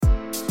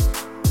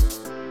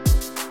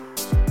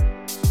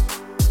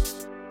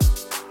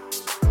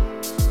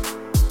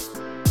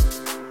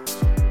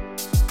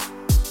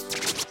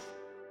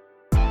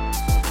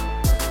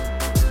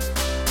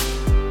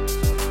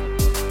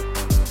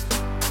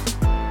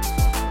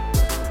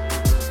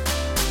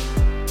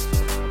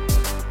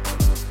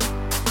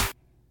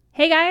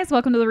Hey guys,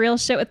 welcome to The Real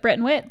Shit with Britt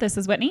and Whit. This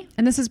is Whitney.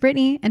 And this is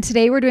Brittany. And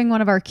today we're doing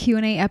one of our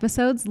Q&A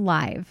episodes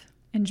live.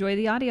 Enjoy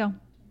the audio.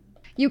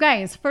 You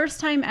guys, first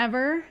time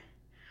ever,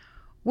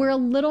 we're a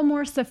little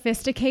more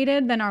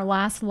sophisticated than our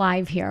last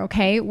live here,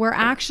 okay? We're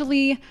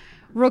actually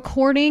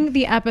recording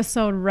the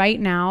episode right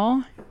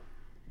now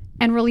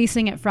and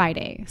releasing it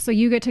Friday. So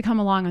you get to come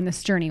along on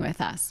this journey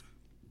with us.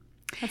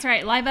 That's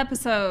right, live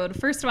episode,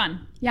 first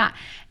one. Yeah,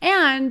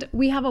 and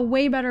we have a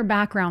way better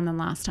background than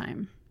last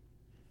time.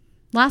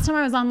 Last time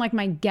I was on like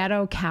my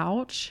ghetto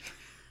couch.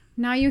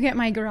 Now you get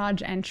my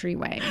garage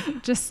entryway.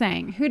 Just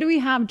saying. Who do we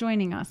have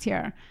joining us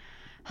here?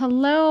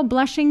 Hello,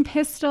 Blushing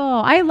Pistol.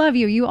 I love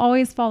you. You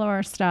always follow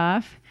our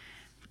stuff.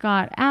 We've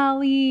got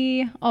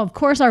Allie. Oh, of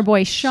course, our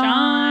boy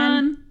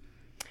Sean.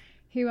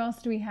 Who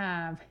else do we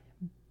have?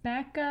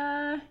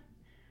 Becca.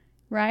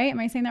 Right? Am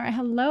I saying that right?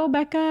 Hello,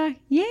 Becca.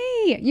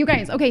 Yay. You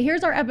guys. Okay,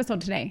 here's our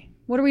episode today.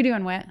 What are we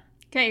doing, Whit?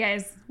 Okay,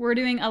 guys. We're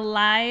doing a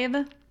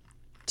live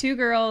 2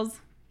 girls,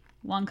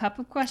 1 cup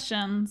of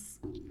questions.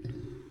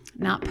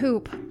 Not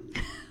poop.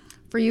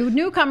 For you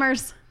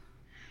newcomers,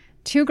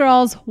 2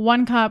 girls,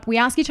 1 cup. We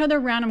ask each other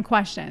random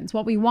questions.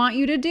 What we want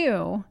you to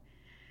do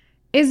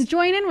is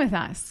join in with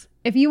us.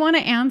 If you want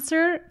to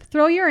answer,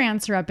 throw your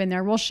answer up in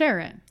there. We'll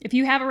share it. If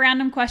you have a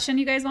random question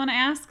you guys want to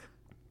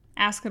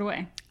ask it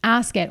away.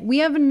 Ask it. We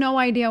have no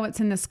idea what's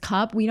in this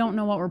cup. We don't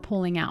know what we're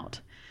pulling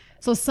out.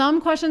 So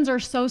some questions are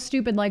so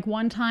stupid. Like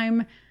one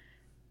time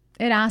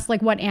it asked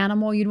like what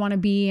animal you'd want to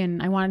be,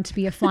 and I wanted to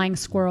be a flying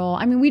squirrel.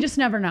 I mean, we just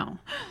never know.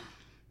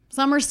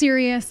 Some are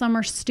serious, some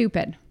are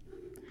stupid.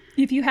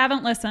 If you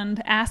haven't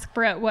listened, ask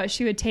Britt what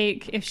she would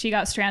take if she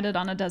got stranded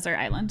on a desert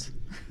island.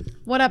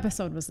 What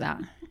episode was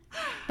that?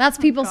 That's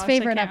people's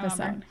favorite I can't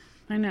episode. remember.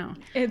 I know.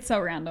 It's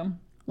so random.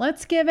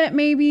 Let's give it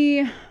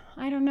maybe,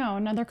 I don't know,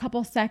 another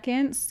couple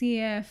seconds. See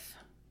if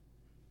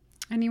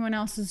anyone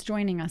else is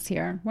joining us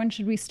here. When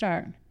should we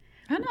start?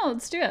 I don't know.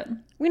 Let's do it.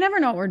 We never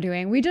know what we're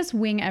doing. We just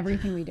wing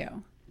everything we do.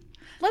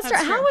 Let's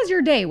start. true. How was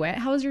your day, Whit?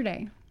 How was your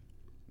day?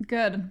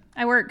 Good.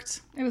 I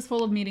worked. It was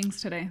full of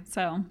meetings today,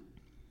 so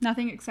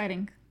nothing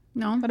exciting.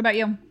 No? What about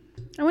you?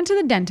 I went to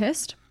the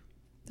dentist.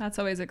 That's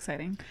always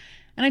exciting.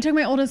 And I took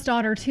my oldest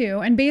daughter too.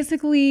 And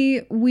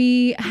basically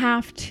we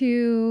have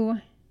to...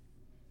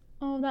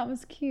 Oh, that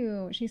was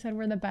cute. She said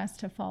we're the best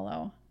to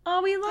follow.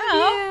 Oh, we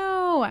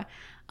love you.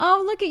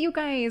 Oh, look at you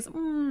guys.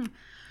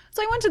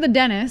 So I went to the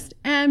dentist,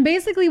 and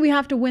basically we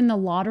have to win the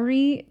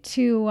lottery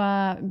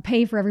to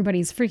pay for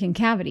everybody's freaking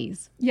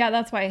cavities. Yeah,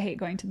 that's why I hate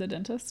going to the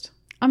dentist.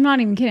 I'm not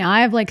even kidding.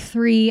 I have like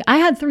 3. I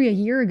had 3 a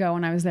year ago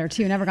when I was there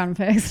too. Never got them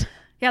fixed.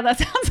 Yeah, that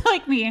sounds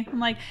like me. I'm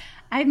like,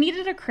 I've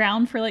needed a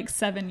crown for like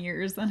 7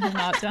 years and have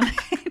not done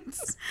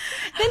it.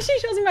 Then she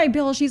shows me my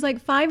bill. She's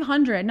like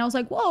 $500. And I was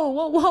like,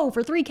 whoa,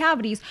 for 3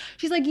 cavities.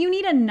 She's like, you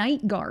need a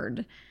night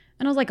guard.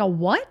 And I was like, a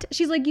what?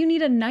 She's like, you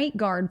need a night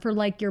guard for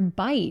like your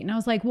bite. And I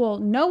was like, well,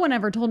 no one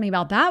ever told me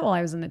about that while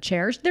I was in the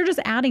chair. They're just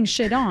adding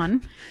shit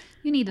on.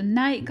 You need a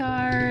night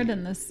guard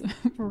and this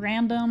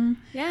random.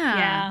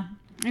 Yeah.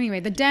 Anyway,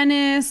 the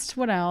dentist.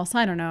 What else?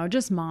 I don't know.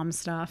 Just mom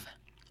stuff.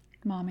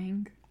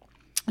 Momming.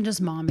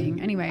 Just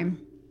momming. Anyway,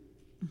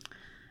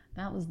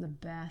 that was the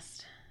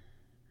best.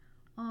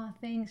 Oh,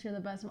 thanks. You're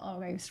the best.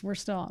 Oh, okay.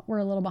 We're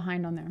a little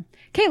behind on there.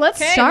 Okay,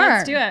 let's start.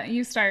 Let's do it.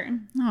 You start.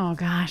 Oh,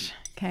 gosh.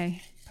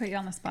 Okay. Put you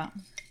on the spot.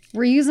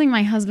 We're using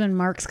my husband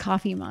Mark's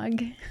coffee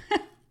mug.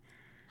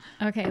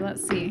 Okay,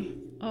 let's see.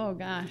 Oh,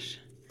 gosh.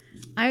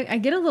 I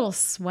get a little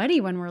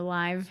sweaty when we're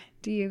live.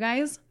 Do you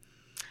guys?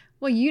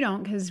 Well, you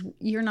don't because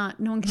you're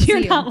not, no one can see you.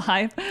 You're not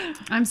live.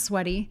 I'm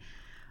sweaty.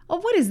 Oh,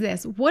 what is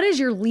this? What is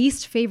your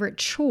least favorite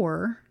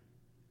chore?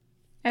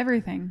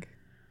 Everything.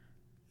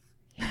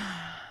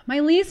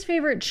 My least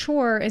favorite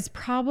chore is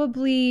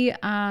probably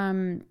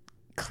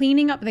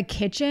cleaning up the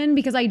kitchen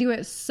because I do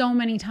it so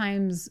many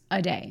times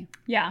a day.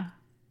 Yeah.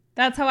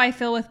 That's how I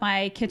feel with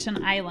my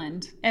kitchen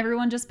island.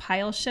 Everyone just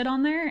piles shit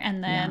on there,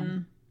 and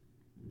then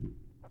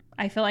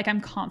I feel like I'm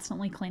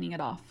constantly cleaning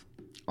it off.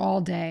 All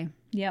day.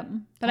 Yep.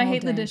 But I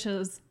hate the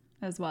dishes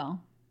as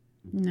well.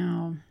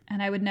 No.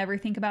 And I would never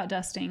think about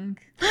dusting.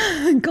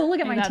 Go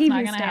look at my That's TV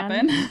not gonna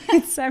stand. happen.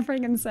 It's so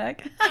freaking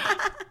sick.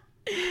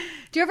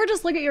 Do you ever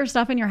just look at your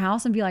stuff in your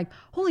house and be like,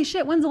 holy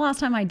shit, when's the last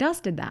time I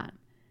dusted that?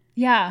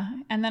 Yeah.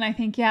 And then I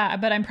think, yeah,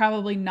 but I'm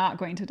probably not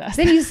going to dust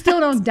Then it. you still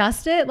don't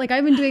dust it? Like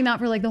I've been doing that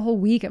for like the whole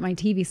week at my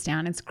TV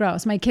stand. It's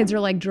gross. My kids are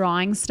like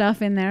drawing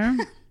stuff in there.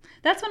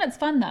 That's when it's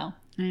fun though.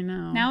 I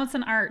know. Now it's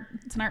an art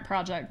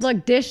project.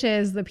 Look,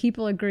 dishes. The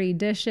people agree.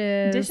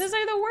 Dishes. Dishes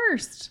are the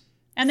worst.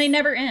 And they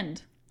never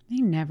end. They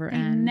never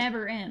end.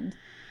 Never end.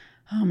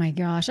 Oh my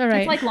gosh. All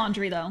right. It's like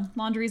laundry though.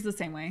 Laundry's the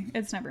same way.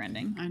 It's never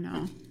ending. I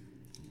know.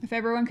 If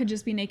everyone could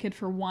just be naked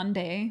for one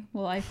day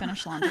while I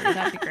finish laundry,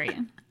 that'd be great.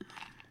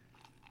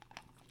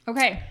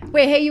 Okay.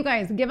 Wait, hey, you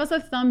guys, give us a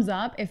thumbs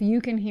up if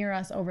you can hear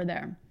us over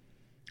there.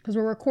 Because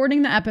we're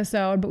recording the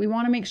episode, but we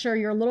want to make sure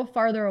you're a little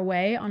farther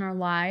away on our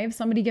live.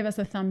 Somebody give us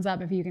a thumbs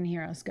up if you can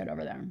hear us good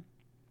over there.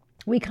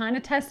 We kind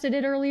of tested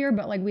it earlier,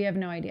 but like we have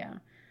no idea.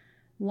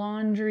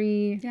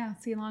 Laundry. Yeah,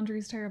 see,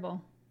 laundry's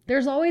terrible.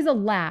 There's always a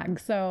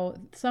lag. So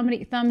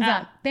somebody thumbs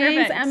up.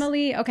 Thanks, perfect.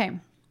 Emily. Okay.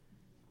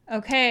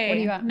 Okay. What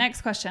do you got?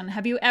 Next question.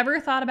 Have you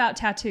ever thought about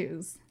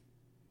tattoos?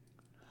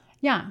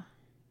 Yeah.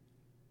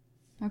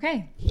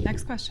 Okay.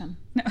 Next question.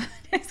 No,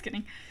 just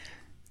kidding.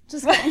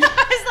 Just I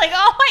was like,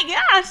 oh my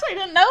gosh, I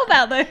didn't know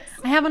about this.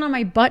 I have it on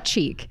my butt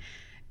cheek.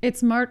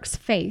 It's Mark's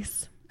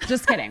face.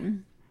 Just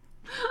kidding.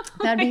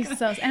 That'd be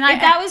so. And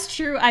If that was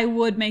true, I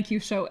would make you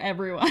show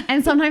everyone.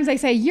 and sometimes I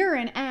say you're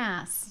an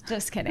ass.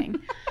 Just kidding.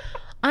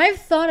 I've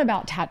thought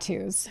about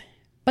tattoos,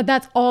 but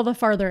that's all the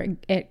farther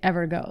it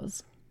ever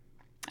goes.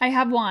 I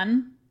have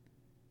one.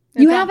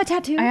 You have a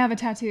tattoo? I have a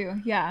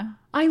tattoo. Yeah.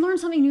 I learn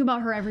something new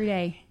about her every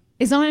day.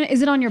 Is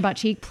it on your butt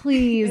cheek?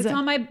 Please. It's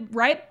on my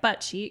right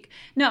butt cheek.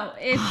 No,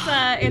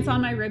 it's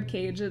on my rib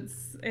cage.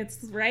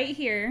 It's right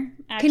here.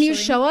 Actually. Can you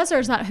show us, or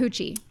is that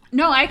hoochie?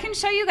 No, I can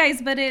show you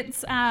guys, but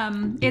it's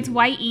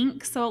white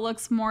ink, so it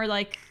looks more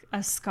like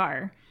a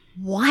scar.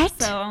 What?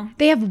 So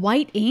They have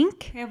white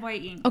ink? I have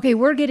white ink. Okay,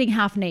 we're getting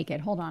half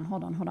naked. Hold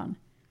on.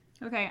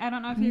 Okay, I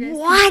don't know if you guys.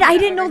 What? Can see I that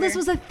didn't know over this here.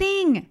 was a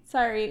thing.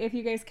 Sorry if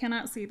you guys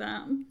cannot see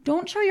that.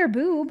 Don't show your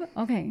boob.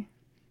 Okay.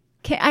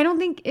 Okay, I don't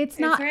think it's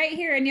not. It's right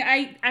here, and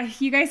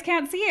you guys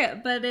can't see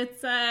it, but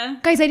it's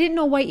Guys, I didn't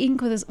know white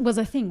ink was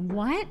a thing.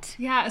 What?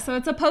 yeah. So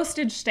it's a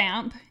postage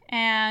stamp,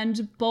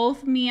 and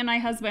both me and my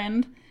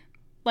husband,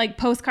 like,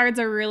 postcards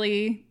are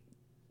really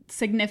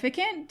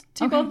significant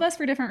to both of us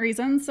for different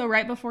reasons. So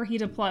right before he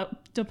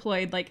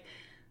deployed, like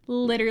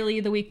literally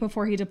the week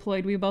before he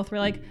deployed, we both were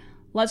like,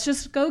 let's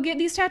just go get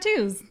these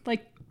tattoos.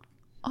 Like,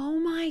 Oh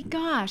my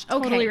gosh.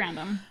 Okay. totally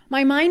random.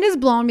 My mind is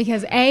blown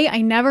because A,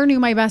 I never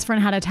knew my best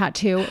friend had a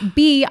tattoo.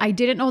 B, I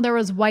didn't know there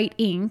was white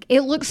ink.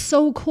 It looks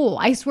so cool.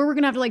 I swear we're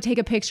going to have to like take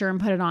a picture and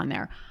put it on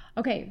there.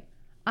 Okay.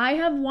 I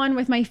have one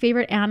with my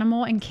favorite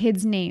animal and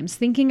kids' names.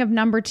 Thinking of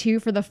number 2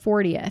 for the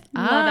 40th.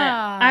 Love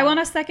it. I want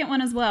a second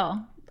one as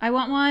well. I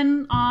want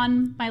one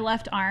on my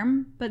left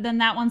arm, but then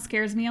that one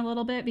scares me a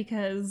little bit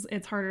because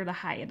it's harder to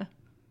hide.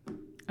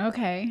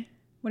 Okay.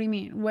 What do you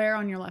mean? Where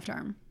on your left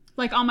arm?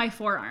 Like on my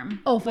forearm.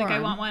 Oh, Like I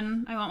forearm.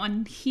 want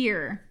one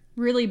here.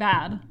 Really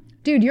bad.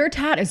 Dude, your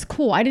tat is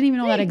cool. I didn't even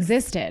know that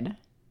existed.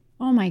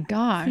 Oh my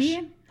gosh.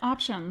 See?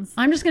 Options.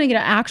 I'm just going to get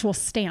an actual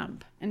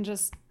stamp and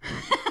just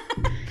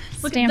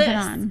Look stamp at it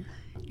this. on.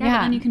 Yeah,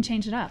 but then you can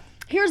change it up.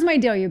 Here's my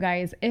deal, you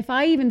guys. If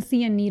I even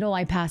see a needle,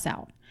 I pass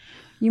out.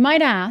 You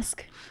might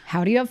ask,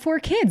 how do you have 4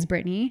 kids,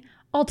 Brittany?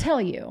 I'll tell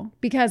you,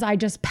 because I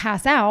just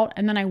pass out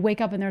and then I wake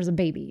up and there's a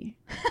baby.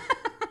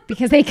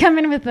 Because they come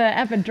in with the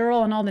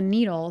epidural and all the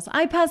needles.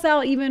 I pass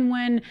out even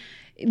when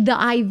the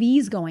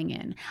IV's going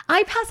in.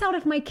 I pass out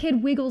if my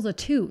kid wiggles a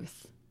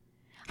tooth.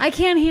 I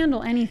can't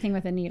handle anything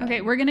with a needle.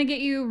 Okay, we're going to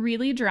get you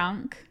really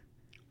drunk,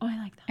 Oh, I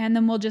like that. and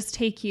then we'll just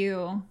take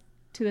you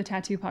to the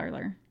tattoo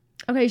parlor.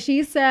 Okay,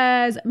 she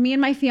says, me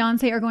and my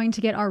fiance are going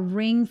to get our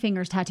ring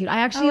fingers tattooed. I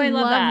actually Oh, I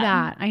love love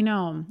that. that. I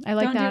know. I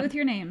like Don't do that. it with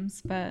your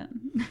names, but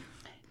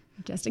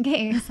Just in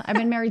case. I've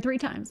been married 3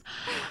 times.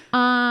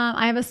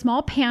 I have a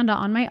small panda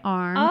on my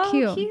arm.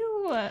 Cute.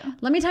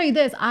 Let me tell you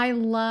this. I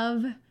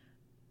love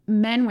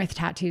men with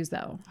tattoos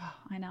though. Oh,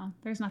 I know.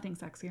 There's nothing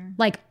sexier.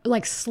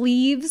 Like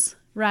sleeves,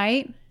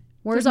 right?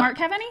 Does Mark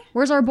have any?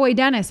 Where's our boy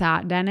Dennis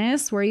at?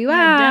 Dennis, where you Yeah,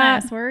 at?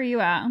 Dennis, where are you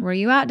at? Where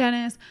you at,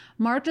 Dennis?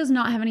 Mark does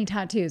not have any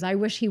tattoos. I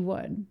wish he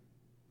would.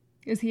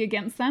 Is he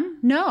against them?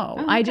 No,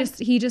 Oh, okay.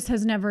 he just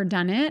has never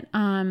done it.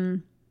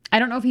 I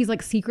don't know if he's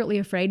like secretly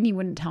afraid and he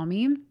wouldn't tell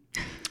me.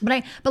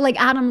 But like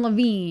Adam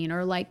Levine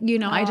or like, you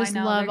know, I just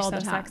know, love they're all so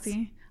the tats.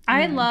 sexy.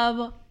 I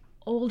love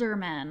older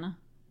men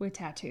with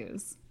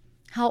tattoos.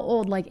 How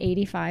old? Like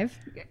 85?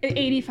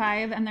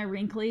 85 and they're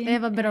wrinkly. They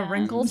have a bit of and-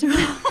 wrinkle to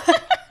them.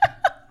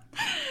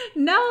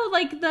 No,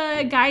 like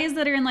the guys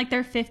that are in like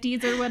their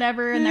 50s or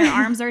whatever and their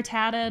arms are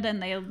tatted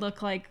and they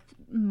look like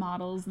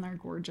models and they're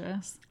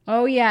gorgeous.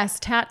 Oh yes,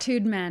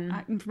 tattooed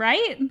men.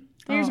 Right?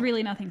 There's Oh.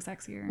 really nothing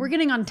sexier. We're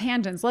getting on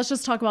tangents. Let's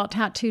just talk about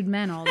tattooed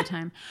men all the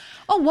time.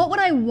 Oh, what would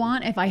I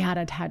want if I had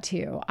a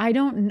tattoo?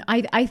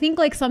 I think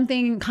like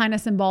something kind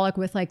of symbolic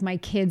with like my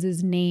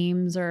kids'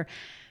 names or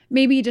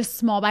maybe just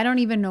small, but I don't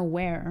even know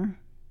where.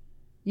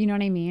 You know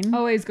what I mean?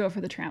 Always go for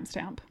the tramp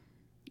stamp.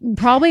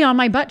 Probably on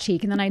my butt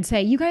cheek. And then I'd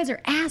say, you guys are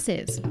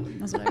asses.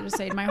 That's what I would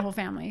say to my whole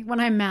family when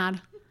I'm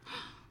mad.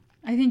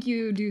 I think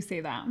you do say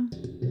that.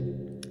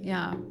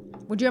 Yeah.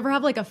 Would you ever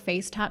have like a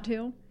face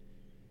tattoo?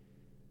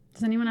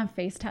 Does anyone have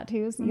face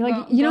tattoos? You like,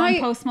 Go, you know, going I,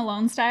 Post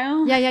Malone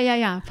style?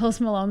 yeah. Post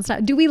Malone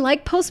style. Do we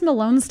like Post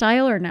Malone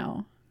style or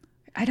no?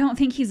 I don't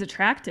think he's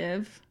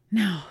attractive.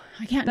 No,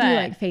 I can't do But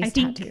like face I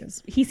think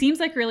tattoos. he seems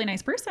like a really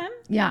nice person.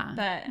 Yeah.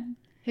 But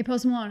Hey,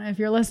 Post Malone, if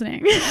you're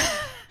listening,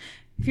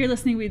 if you're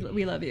listening, we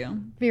love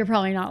you. but you're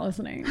probably not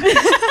listening.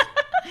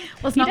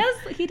 let's He not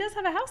does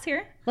have a house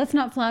here. let's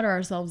not flatter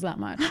ourselves that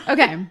much.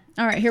 Okay.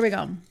 All right, here we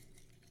go.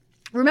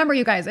 Remember,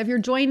 you guys, if you're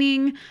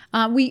joining,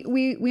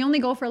 we only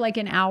go for like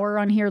an hour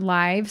on here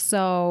live.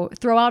 So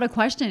throw out a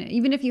question,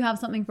 even if you have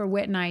something for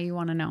Whit and I you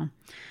want to know.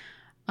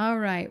 All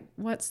right,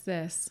 what's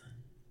this?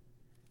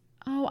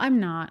 Oh, I'm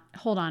not.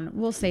 Hold on,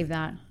 we'll save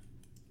that.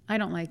 I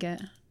don't like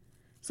it.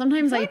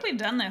 Sometimes I feel like we've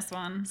done this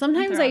one.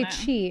 Sometimes I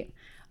cheat.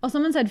 Oh,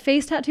 someone said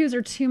face tattoos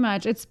are too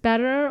much. It's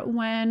better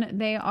when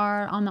they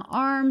are on the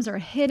arms or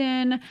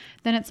hidden.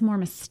 Then it's more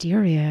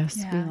mysterious.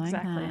 Yeah, We like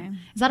exactly. that.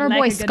 Is that our Like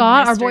boy a good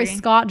Scott? Our boy mystery.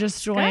 Scott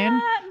just joined.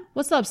 Scott!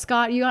 What's up,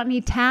 Scott? You got any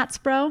tats,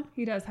 bro?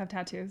 He does have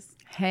tattoos.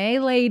 Hey,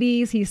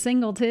 ladies. He's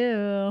single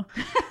too.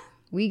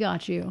 We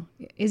got you.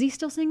 Is he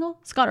still single?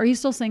 Scott, are you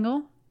still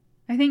single?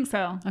 I think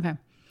so. Okay.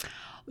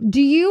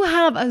 Do you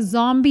have a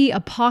zombie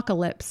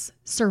apocalypse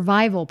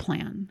survival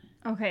plan?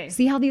 Okay.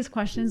 See how these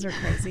questions are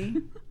crazy?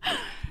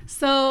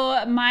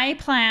 So my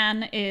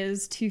plan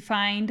is to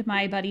find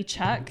my buddy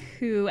Chuck,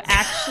 who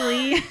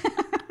actually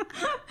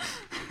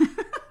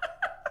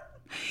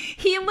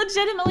he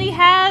legitimately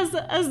has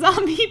a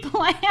zombie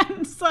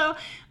plan. So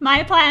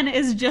my plan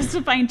is just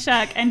to find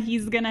Chuck, and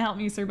he's gonna help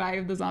me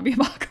survive the zombie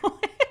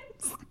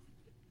apocalypse.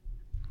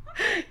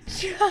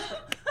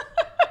 Chuck.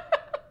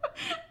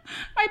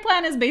 My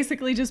plan is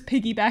basically just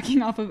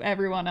piggybacking off of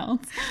everyone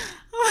else.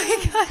 Oh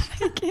my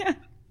gosh, I can't.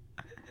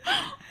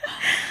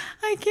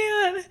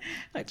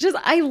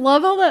 I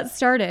love how that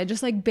started.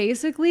 Just like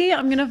basically,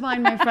 I'm gonna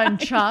find my friend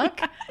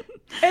Chuck.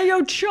 Hey,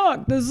 yo,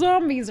 Chuck, the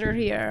zombies are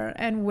here.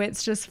 And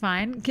Wit's just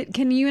fine.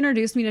 Can you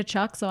introduce me to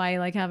Chuck so I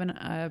like have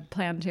a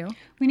plan too?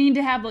 We need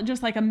to have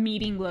just like a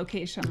meeting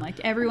location. Like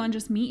everyone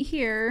just meet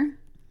here.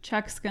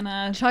 Chuck's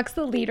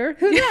the leader.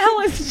 Who the hell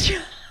is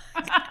Chuck?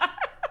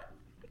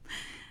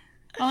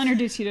 I'll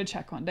introduce you to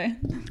Chuck one day.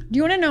 Do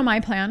you want to know my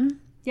plan?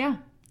 Yeah.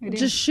 I do.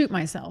 Just shoot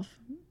myself.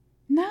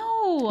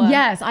 No.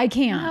 Yes, I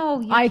can't.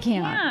 No, I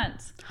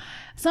can't.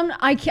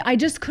 I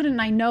just couldn't.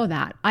 I know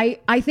that.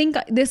 I think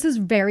this is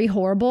very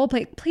horrible.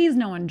 Please,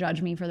 no one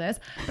judge me for this.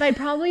 But I'd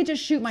probably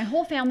just shoot my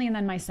whole family and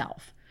then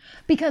myself,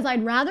 because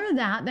I'd rather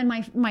that than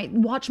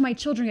watch my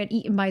children get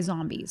eaten by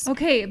zombies.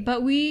 Okay,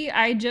 but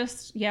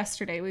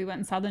yesterday we went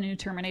and saw the new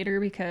Terminator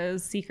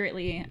because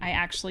secretly I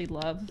actually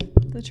love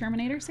the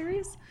Terminator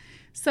series.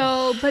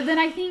 So, but then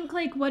I think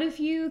like, what if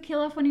you kill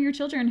off one of your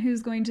children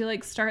who's going to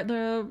like start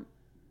the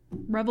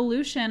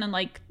revolution and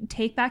like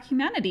take back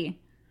humanity?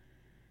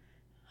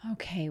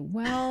 Okay,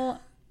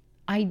 well,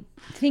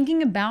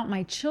 thinking about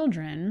my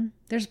children,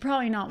 there's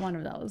probably not one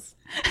of those.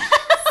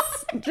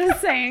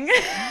 Just saying.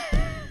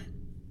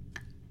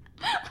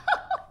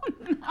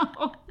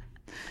 No.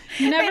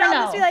 You never know.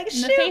 Just be like,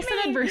 in the shoot face me,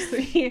 of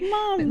adversity,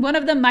 Mom. one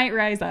of them might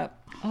rise up.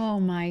 Oh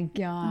my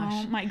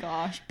gosh. Oh my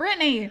gosh.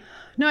 Brittany,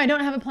 No, I don't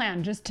have a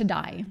plan, just to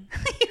die.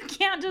 you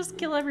can't just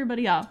kill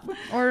everybody off.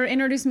 Or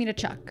introduce me to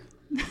Chuck.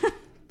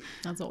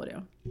 That's what we'll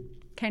do.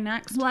 Okay,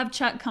 next. We'll have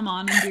Chuck come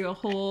on and do a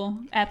whole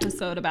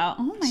episode about,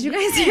 oh my Did you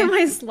goodness. guys hear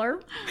my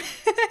slurp?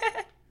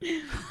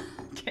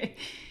 Okay.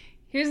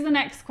 Here's the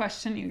next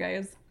question, you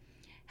guys.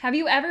 Have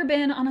you ever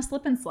been on a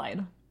slip and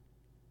slide?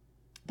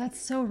 That's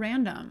so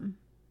random.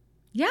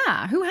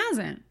 Yeah, who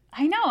hasn't?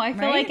 I know. I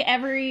feel Right? like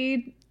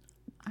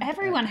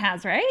everyone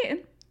has,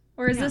 right?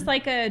 Or is this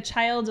like a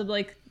child of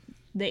like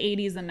the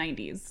 80s and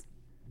 90s?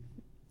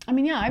 I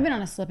mean, yeah, I've been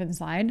on a slip and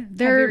slide. Have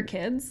They're your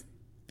kids?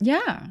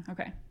 yeah,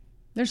 Okay.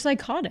 they're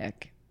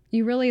psychotic.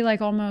 You really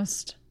like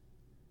almost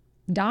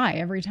die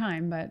every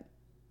time, but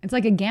it's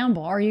like a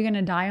gamble. Are you going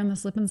to die on the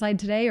slip and slide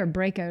today or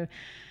break a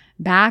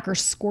back or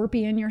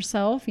scorpion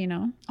yourself, you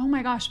know? Oh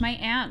my gosh, my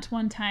aunt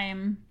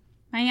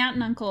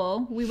and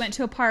uncle, we went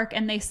to a park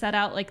and they set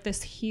out like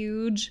this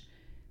huge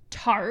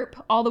tarp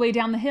all the way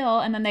down the hill,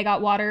 and then they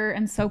got water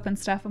and soap and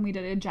stuff, and we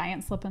did a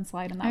giant slip and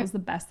slide, and that was the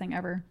best thing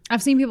ever.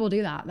 I've seen people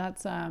do that.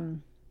 That's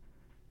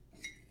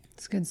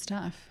it's good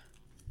stuff.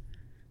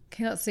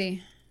 Okay, let's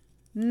see.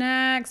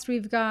 Next,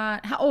 we've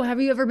got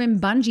have you ever been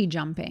bungee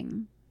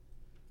jumping?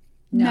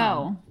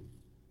 No.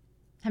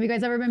 Have you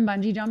guys ever been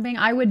bungee jumping?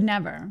 I would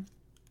never.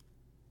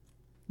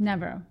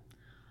 Never.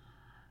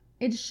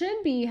 It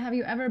should be, have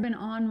you ever been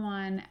on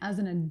one as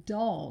an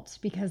adult?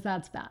 Because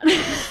that's bad.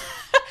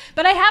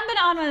 But I have been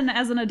on one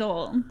as an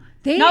adult.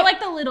 Not like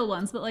the little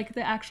ones, but like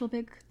the actual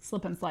big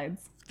slip and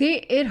slides.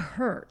 It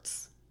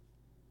hurts.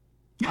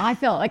 I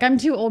feel like I'm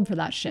too old for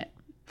that shit.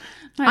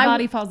 My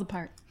body falls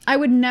apart. I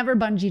would never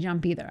bungee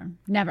jump either.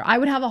 Never. I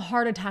would have a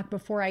heart attack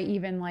before I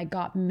even like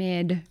got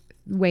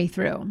midway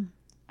through.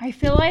 I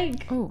feel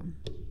like Oh.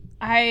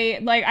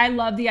 I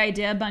love the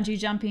idea of bungee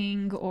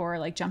jumping or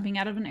like jumping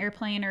out of an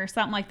airplane or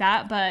something like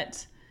that,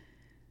 but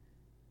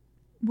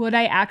would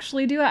I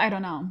actually do it? I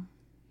don't know.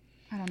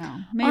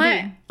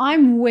 Maybe.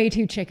 I'm way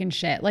too chicken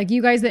shit. Like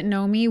you guys that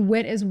know me,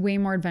 Wit is way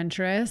more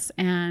adventurous,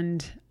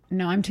 and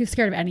no, I'm too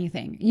scared of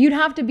anything. You'd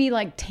have to be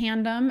like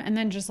tandem and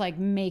then just like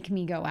make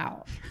me go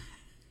out.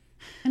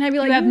 And I'd be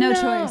like, you have no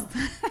 "No." choice.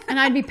 And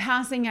I'd be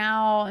passing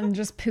out and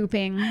just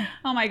pooping.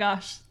 Oh my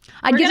gosh.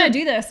 I'd We're get gonna to-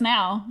 do this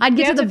now. I'd We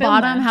get have to the film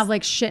bottom, this. have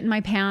like shit in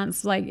my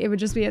pants. Like it would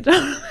just be a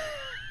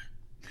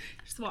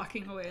Just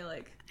walking away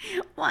like,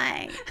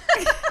 why?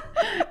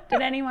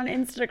 Did anyone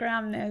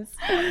Instagram this?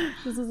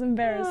 This is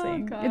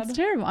embarrassing. Oh, God. It's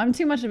terrible. I'm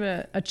too much of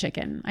a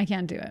chicken. I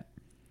can't do it.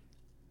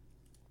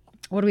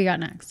 What do we got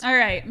next? all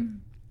right.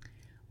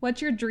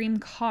 What's your dream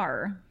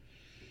car?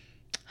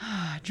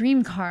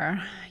 Dream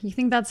car. You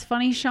think that's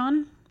funny,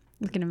 Sean?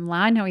 Look at him.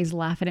 I know he's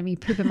laughing at me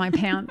pooping my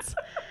pants.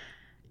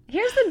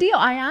 Here's the deal.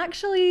 I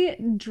actually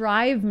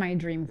drive my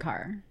dream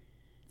car.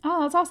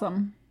 Oh, that's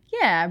awesome.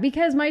 Yeah,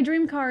 because my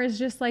dream car is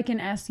just like an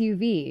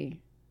SUV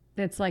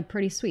that's like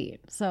pretty sweet.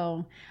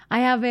 So I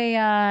have a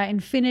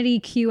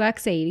Infiniti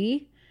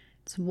QX80.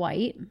 It's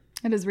white.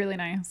 It is really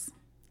nice.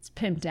 It's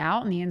pimped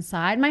out on the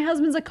inside. My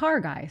husband's a car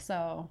guy,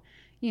 so,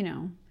 you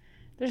know,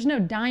 there's no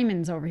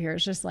diamonds over here.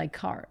 It's just like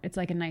car. It's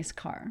like a nice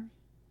car.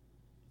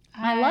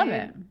 I love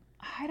it.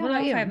 I don't know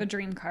if I have a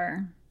dream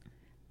car.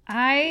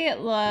 I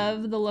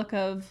love the look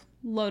of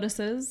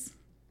Lotuses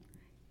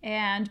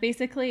and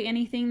basically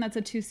anything that's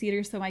a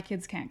 2-seater so my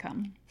kids can't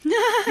come.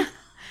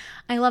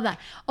 I love that.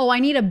 Oh, I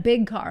need a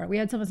big car. We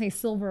had someone say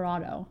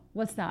Silverado.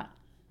 What's that?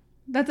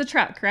 That's a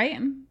truck, right?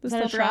 The Is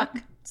that a truck?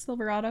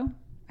 Silverado.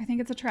 I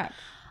think it's a truck.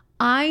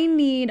 I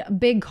need a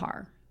big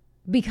car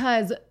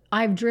because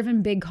I've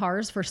driven big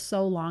cars for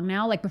so long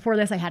now. Like before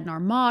this, I had an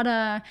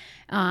Armada.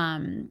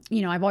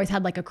 You know, I've always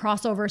had like a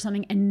crossover or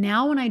something. And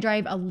now when I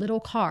drive a little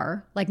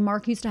car, like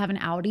Mark used to have an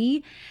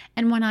Audi,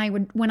 and when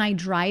I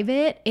drive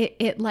it,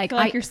 it like, I feel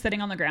like you're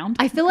sitting on the ground.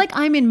 I feel like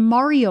I'm in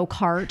Mario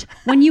Kart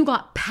when you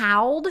got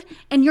powed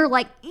and you're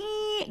like,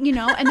 you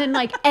know, and then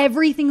like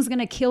everything's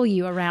gonna kill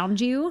you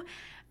around you.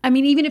 I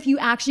mean, even if you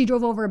actually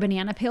drove over a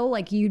banana peel,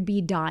 like you'd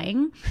be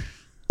dying.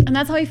 And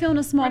that's how I feel in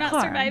a small We're not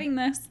car. surviving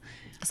this.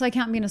 So I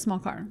can't be in a small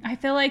car. I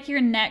feel like your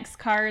next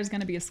car is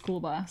going to be a school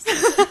bus.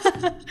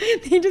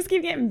 They just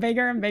keep getting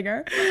bigger and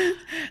bigger.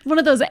 One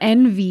of those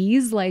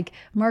NVs, like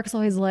Mark's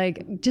always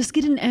like, just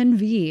get an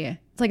NV.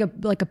 It's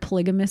like a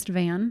polygamist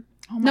van.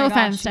 Oh my no gosh,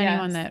 offense to yes.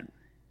 anyone that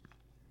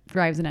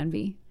drives an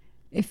NV,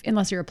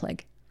 unless you're a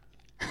plig.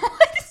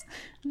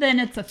 Then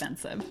it's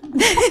offensive.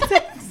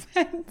 It's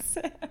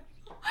offensive.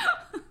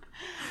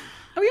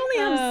 We only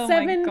have Oh my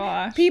 7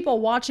 gosh. people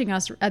watching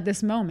us at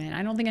this moment.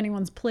 I don't think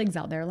anyone's pligs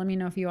out there. Let me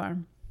know if you are.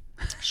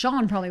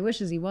 Sean probably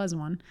wishes he was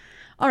one.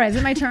 All right, is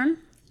it my turn?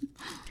 Do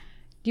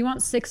you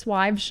want 6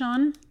 wives,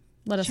 Sean?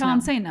 Let us Sean,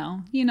 know. say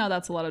no. You know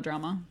that's a lot of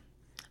drama.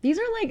 These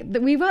are like,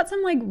 we've got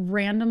some like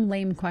random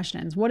lame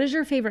questions. What is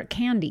your favorite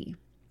candy?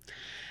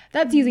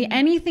 That's easy.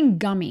 Anything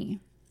gummy.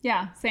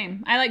 Yeah,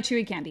 same. I like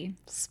chewy candy.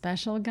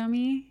 Special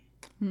gummy?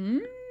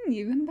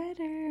 Even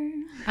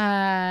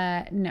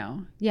better.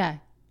 No. Yeah.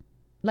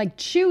 Like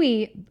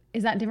chewy,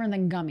 is that different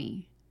than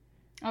gummy?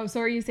 Oh, so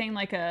are you saying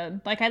like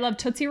I love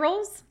Tootsie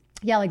Rolls?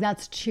 Yeah, like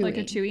that's chewy. Like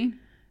a chewy?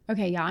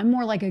 Okay, yeah, I'm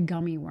more like a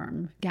gummy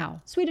worm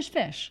gal. Swedish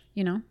fish,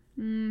 you know?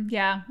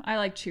 Yeah, I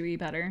like chewy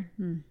better.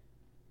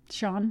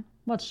 Sean?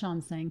 What's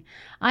Sean saying?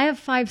 I have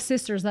 5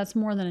 sisters. That's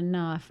more than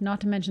enough.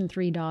 Not to mention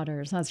 3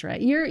 daughters. That's right.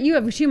 You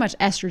have too much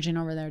estrogen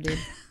over there, dude.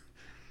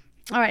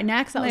 All right,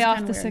 next. That Lay was off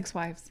kinda the weird. 6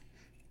 wives.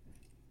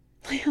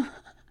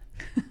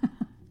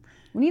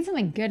 We need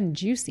something good and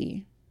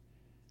juicy.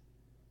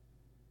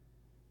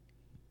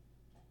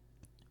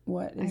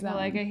 What is I that? feel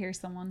like one? I hear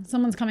someone.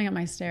 Someone's coming up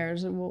my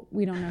stairs.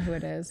 We don't know who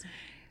it is.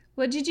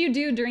 What did you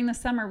do during the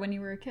summer when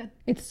you were a kid?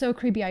 It's so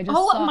creepy. I just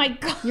Oh saw- my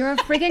God. You're a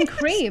freaking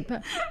creep.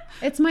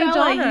 It's my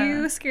Bella, daughter.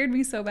 you scared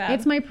me so bad.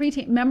 It's my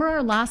preteen. Remember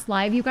our last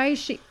live, you guys?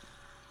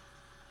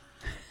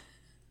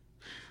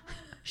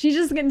 She's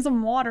just getting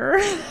some water.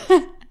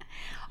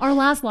 Our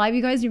last live,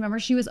 you guys, do you remember?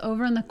 She was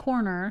over in the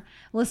corner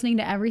listening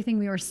to everything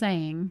we were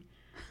saying.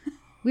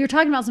 We were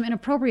talking about some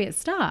inappropriate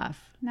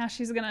stuff. Now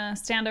she's going to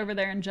stand over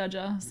there and judge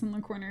us in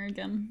the corner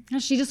again.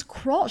 And she just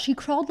crawled. She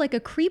crawled like a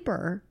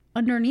creeper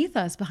underneath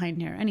us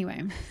behind here.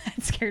 Anyway.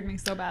 That scared me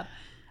so bad.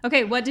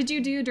 Okay, what did you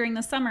do during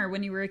the summer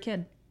when you were a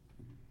kid?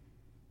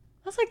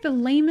 That's like the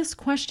lamest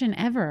question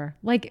ever.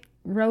 Like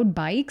rode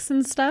bikes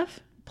and stuff.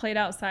 Played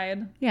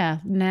outside. Yeah,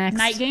 next.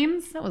 Night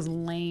games? That was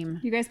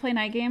lame. You guys play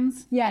night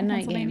games? Yeah, in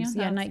night Pennsylvania? games.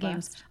 Yeah, That's night the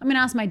games. best. I'm going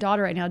to ask my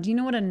daughter right now. Do you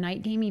know what a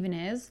night game even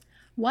is?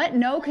 What?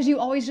 No, because you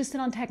always just sit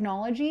on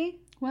technology.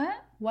 What?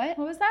 What?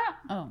 What was that?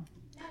 Oh.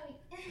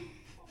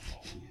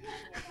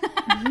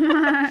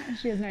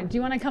 She has no. Do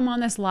you want to come on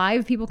this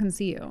live? People can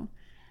see you.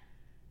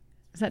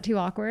 Is that too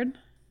awkward?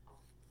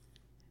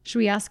 Should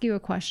we ask you a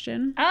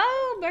question?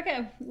 Oh,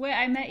 okay. Wait,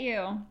 I met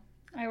you.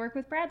 I work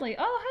with Bradley.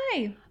 Oh,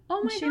 hi.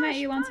 Oh my She met gosh,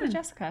 you once with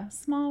fun. Jessica.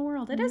 Small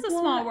world. It is a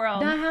What? small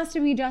world. That has to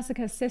be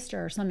Jessica's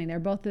sister or something. They're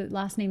both the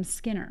last name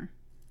Skinner.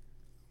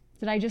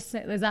 Did I just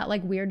say? Is that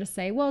like weird to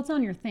say? Well, it's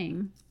on your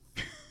thing.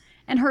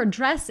 And her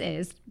address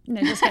is.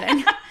 No, just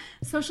kidding.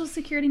 Social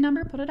security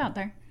number, put it out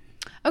there.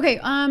 Okay,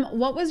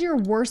 what was your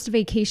worst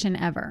vacation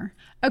ever?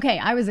 Okay,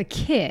 I was a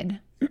kid.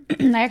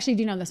 I actually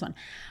do know this one.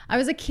 I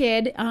was a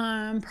kid,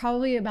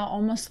 probably about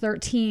almost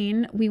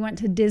 13. We went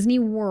to Disney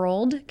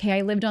World. Okay,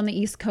 I lived on the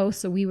East Coast,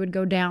 so we would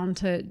go down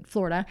to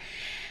Florida.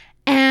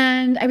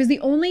 And I was the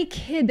only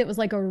kid that was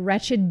like a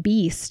wretched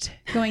beast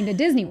going to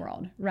Disney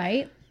World,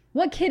 right?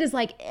 What kid is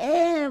like,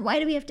 why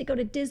do we have to go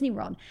to Disney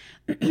World?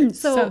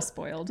 So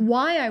spoiled.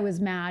 Why I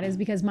was mad is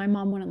because my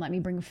mom wouldn't let me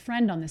bring a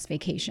friend on this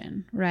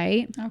vacation,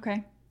 right?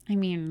 Okay. I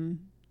mean,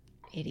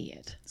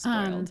 idiot.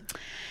 Spoiled.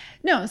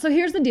 No, so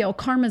here's the deal.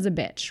 Karma's a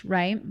bitch,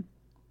 right?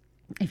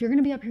 If you're going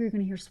to be up here, you're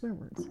going to hear swear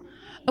words.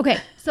 Okay,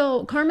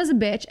 so Karma's a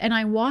bitch, and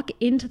I walk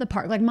into the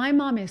park. Like, my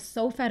mom is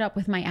so fed up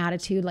with my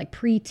attitude, like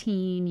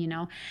preteen, you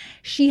know.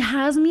 She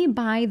has me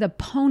by the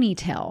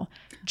ponytail,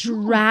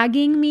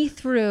 dragging me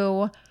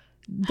through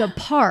the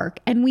park,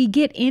 and we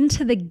get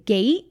into the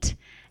gate,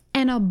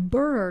 and a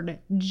bird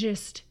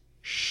just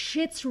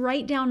shits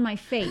right down my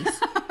face.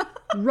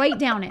 Right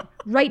down it.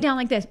 Right down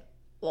like this.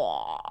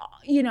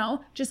 You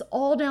know, just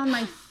all down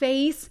my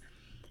face.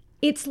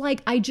 It's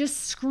like I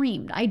just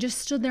screamed. I just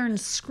stood there and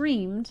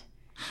screamed.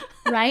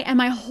 Right? And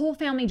my whole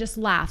family just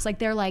laughs. Like,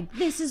 they're like,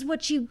 this is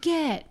what you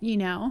get, you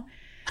know?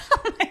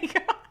 Oh my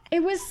God.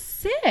 It was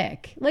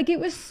sick. Like, it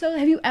was so...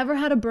 Have you ever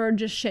had a bird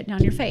just shit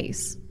down your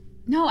face?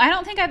 No, I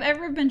don't think I've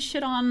ever been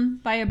shit on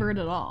by a bird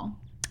at all.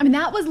 I mean,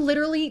 that was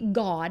literally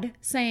God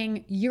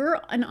saying,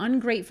 you're an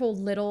ungrateful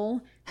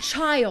little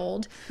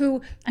child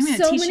who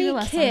so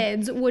many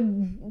kids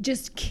would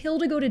just kill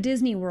to go to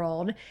Disney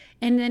World.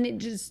 And then it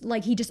just,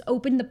 like, he just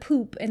opened the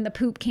poop and the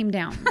poop came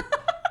down.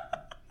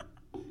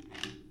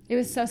 It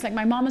was so sick.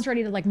 My mom was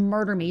ready to, like,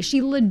 murder me.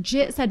 She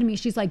legit said to me,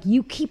 she's like,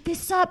 you keep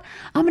this up,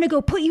 I'm going to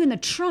go put you in the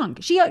trunk.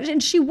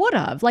 And she would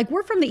have. Like,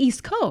 we're from the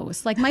East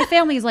Coast. Like, my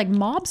family is like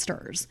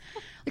mobsters.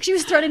 Like, she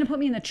was threatening to put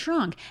me in the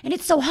trunk. And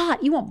it's so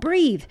hot, you won't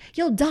breathe.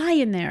 You'll die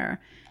in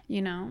there,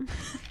 you know?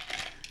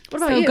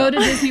 What about you? Go to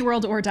Disney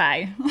World or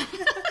die.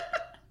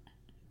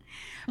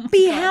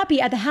 Be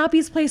happy at the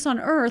happiest place on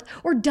earth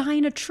or die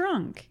in a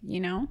trunk, you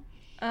know?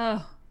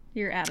 Oh,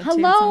 your attitude.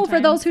 Hello, sometimes.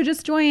 for those who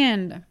just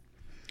joined.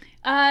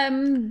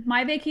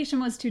 My vacation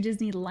was to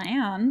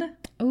Disneyland.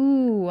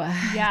 Ooh,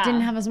 Yeah.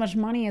 Didn't have as much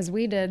money as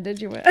we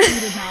did you? We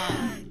did not.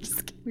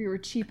 We were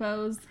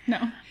cheapos. No.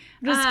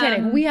 Just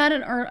kidding. We had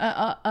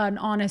an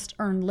honest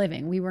earned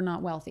living. We were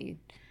not wealthy.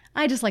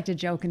 I just like to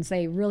joke and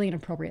say really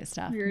inappropriate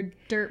stuff. We were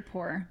dirt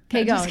poor.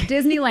 Okay, go.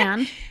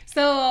 Disneyland.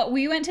 So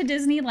we went to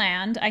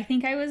Disneyland. I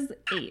think I was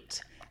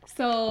 8.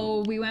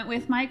 So we went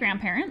with my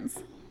grandparents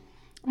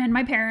and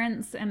my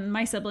parents and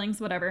my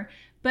siblings, whatever.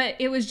 But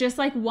it was just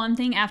like one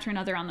thing after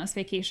another on this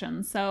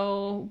vacation.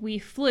 So we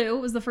flew.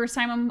 It was the first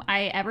time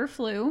I ever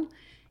flew.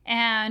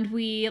 And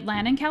we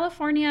land in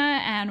California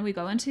and we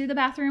go into the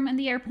bathroom in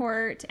the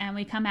airport and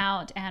we come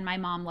out and my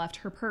mom left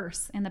her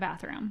purse in the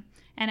bathroom.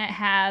 And it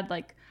had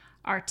like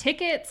our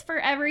tickets for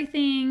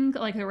everything,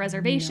 like the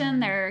reservation,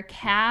 their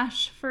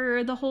cash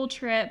for the whole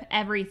trip,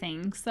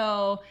 everything.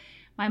 So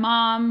my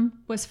mom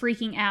was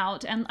freaking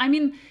out. And I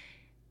mean,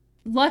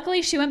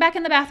 luckily she went back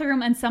in the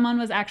bathroom and someone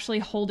was actually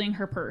holding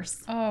her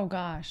purse. Oh,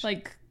 gosh.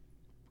 Like,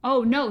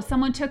 oh no,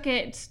 someone took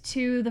it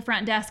to the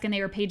front desk and they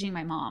were paging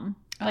my mom.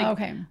 Like,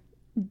 okay.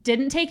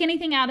 Didn't take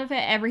anything out of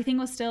it. Everything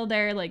was still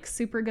there. Like,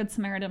 super good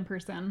Samaritan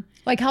person.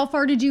 Like, how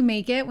far did you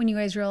make it when you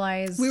guys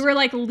realized? We were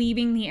like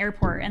leaving the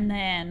airport and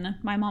then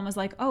my mom was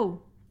like,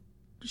 oh,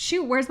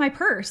 shoot, where's my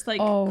purse?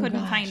 Like,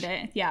 couldn't find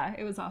it. Yeah,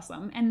 it was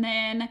awesome. And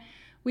then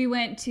we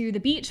went to the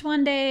beach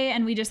one day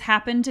and we just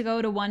happened to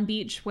go to one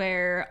beach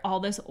where all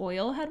this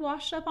oil had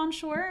washed up on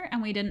shore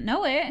and we didn't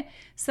know it.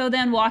 So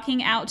then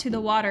walking out to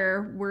the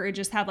water, we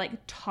just had like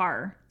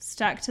tar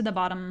stuck to the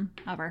bottom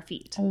of our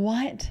feet.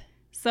 What?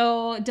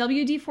 So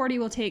WD-40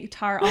 will take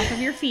tar off of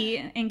your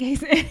feet in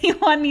case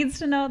anyone needs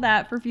to know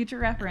that for future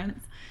reference.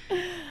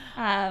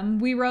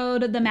 We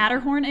rode the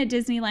Matterhorn at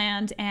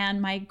Disneyland and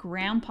my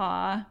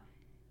grandpa,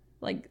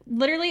 like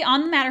literally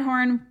on the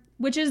Matterhorn,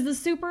 which is the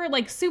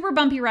super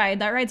bumpy ride.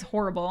 That ride's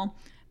horrible.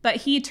 But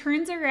he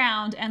turns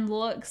around and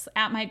looks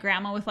at my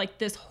grandma with like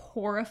this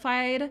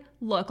horrified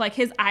look. Like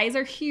his eyes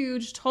are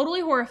huge,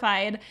 totally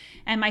horrified.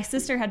 And my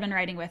sister had been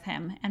riding with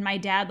him. And my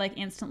dad like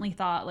instantly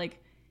thought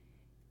like,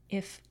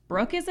 if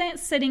Brooke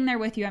isn't sitting there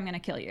with you, I'm going to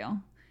kill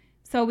you.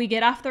 So we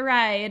get off the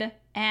ride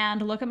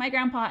and look at my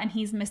grandpa and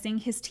he's missing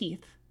his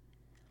teeth.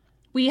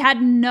 We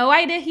had no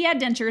idea he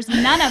had dentures.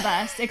 None of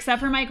us,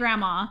 except for my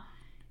grandma.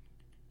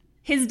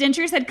 His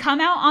dentures had come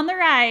out on the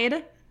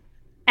ride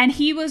and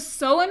he was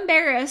so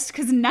embarrassed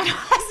because none of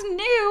us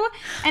knew.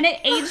 And it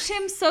aged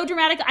him so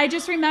dramatically. I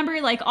just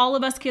remember like all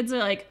of us kids are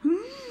like, what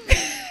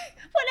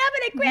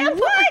happened to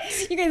Grandpa?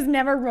 What? You guys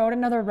never rode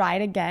another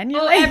ride again?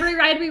 You're like, every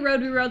ride we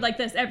rode like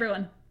this.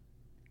 Everyone.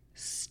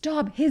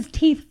 Stop. His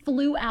teeth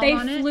flew out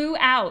on it? They flew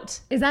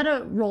out. Is that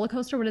a roller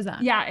coaster? What is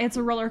that? Yeah, it's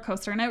a roller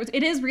coaster. And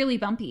it is really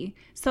bumpy.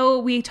 So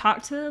we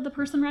talked to the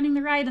person running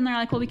the ride and they're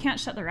like, well, we can't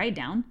shut the ride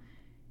down.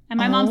 And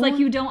my mom's like,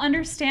 you don't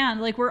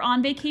understand. Like, we're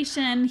on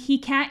vacation. He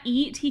can't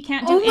eat. He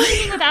can't do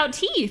anything without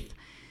teeth.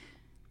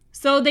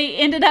 So they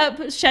ended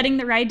up shutting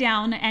the ride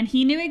down and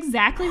he knew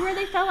exactly where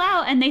they fell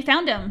out and they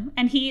found him.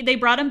 And they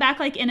brought him back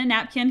like in a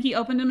napkin. He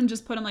opened them and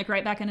just put them like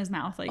right back in his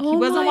mouth. Like he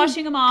wasn't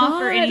washing them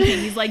off or anything.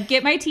 He's like,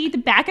 get my teeth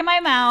back in my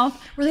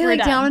mouth. Were they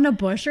like down in a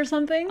bush or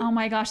something? Oh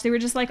my gosh. They were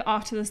just like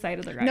off to the side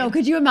of the ride. No,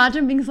 could you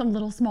imagine being some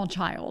little small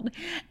child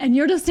and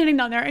you're just standing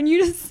down there and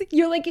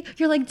you're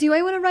like, do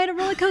I want to ride a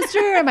roller coaster?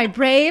 Am I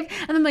brave?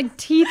 And then like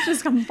teeth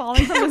just come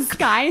falling from the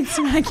sky and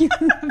smack you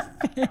in the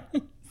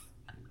face.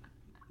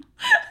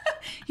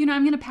 You know,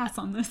 I'm going to pass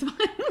on this one.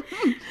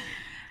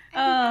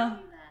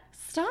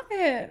 Stop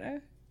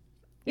it.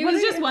 It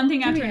was just one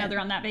thing after another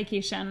on that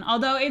vacation.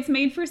 Although it's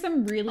made for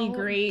some really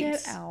great.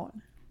 Get out.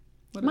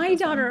 My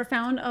daughter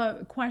found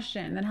a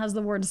question that has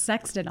the word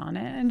sexted on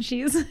it, and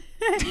she's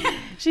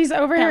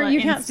over here.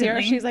 You can't see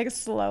her. She's like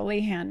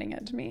slowly handing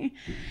it to me.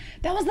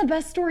 That was the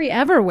best story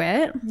ever,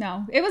 Whit.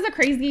 No, it was a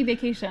crazy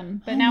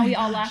vacation, but now we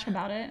all laugh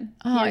about it.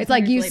 Oh, it's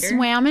like you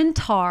swam in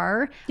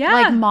tar. Yeah.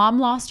 Like mom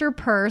lost her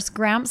purse.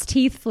 Gramps'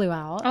 teeth flew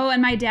out. Oh,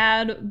 and my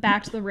dad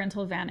backed the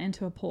rental van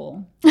into a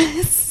pool.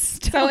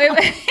 So it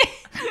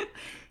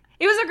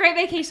was a great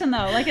vacation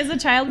though. Like as a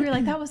child, we were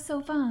like, that was so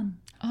fun.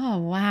 Oh,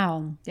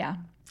 wow. Yeah.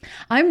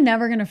 I'm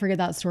never going to forget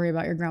that story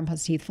about your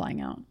grandpa's teeth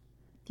flying out.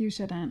 You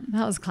shouldn't.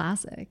 That was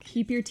classic.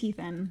 Keep your teeth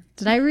in.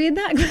 Did I read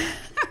that?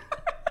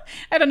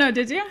 I don't know.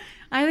 Did you?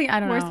 I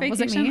don't know. Vacation?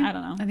 Was it me? I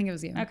don't know. I think it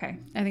was you. Okay.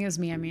 I think it was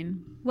me.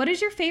 What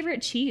is your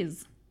favorite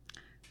cheese?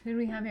 Who do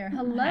we have here?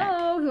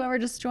 Hello, whoever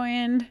just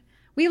joined.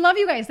 We love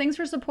you guys. Thanks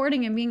for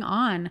supporting and being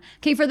on.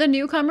 Okay, for the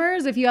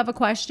newcomers, if you have a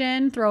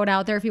question, throw it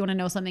out there if you want to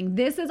know something.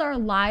 This is our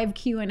live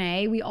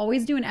Q&A. We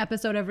always do an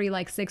episode every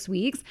like 6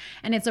 weeks,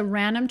 and it's a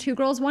random 2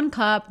 girls, 1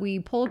 cup. We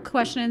pull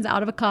questions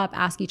out of a cup,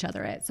 ask each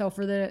other it. So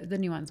for the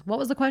new ones, what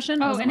was the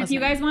question? Oh, and if you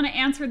guys want to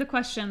answer the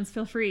questions,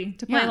 feel free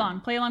to play along.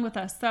 Play along with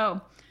us.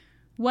 So,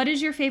 what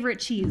is your favorite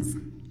cheese?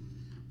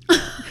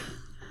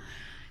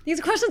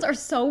 These questions are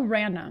so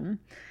random.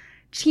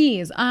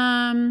 Cheese.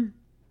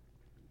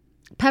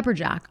 Pepper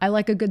jack. I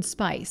like a good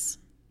spice.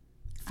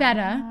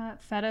 Feta.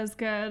 Feta's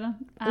good.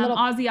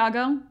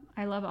 Asiago.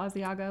 I love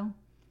Asiago.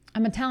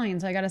 I'm Italian,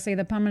 so I got to say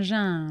the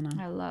Parmigiano.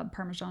 I love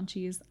Parmesan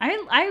cheese.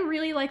 I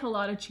really like a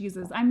lot of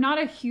cheeses. I'm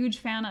not a huge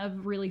fan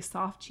of really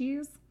soft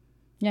cheese.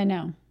 Yeah,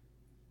 no.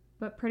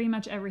 But pretty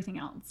much everything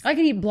else. I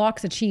could eat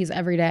blocks of cheese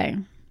every day.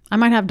 I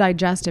might have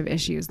digestive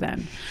issues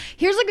then.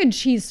 Here's a good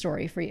cheese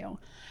story for you.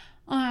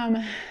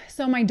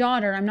 So my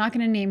daughter, I'm not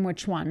going to name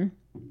which one.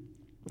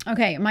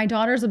 Okay, my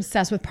daughter's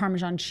obsessed with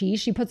Parmesan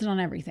cheese. She puts it on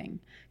everything.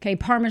 Okay,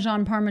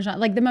 Parmesan,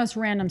 like the most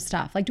random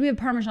stuff. Like, do we have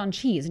Parmesan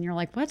cheese? And you're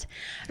like, what?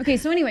 Okay,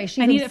 so anyway,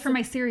 I need it for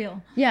my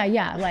cereal.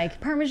 Yeah,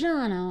 like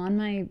Parmigiano on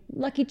my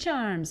Lucky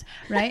Charms,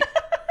 right?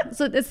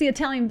 So it's the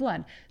Italian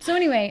blood. So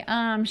anyway,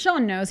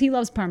 Sean knows he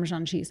loves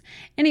Parmesan cheese.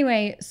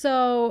 Anyway,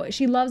 so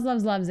she loves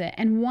it.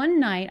 And one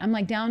night, I'm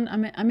like down,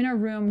 I'm in her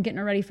room getting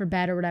her ready for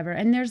bed or whatever,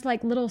 and there's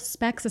like little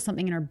specks of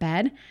something in her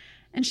bed.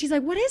 And she's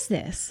like, what is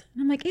this?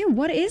 And I'm like, ew,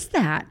 what is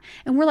that?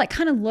 And we're like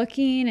kind of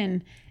looking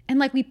and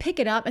like we pick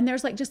it up and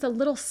there's like just a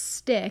little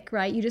stick,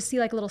 right? You just see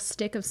like a little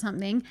stick of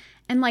something.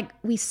 And like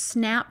we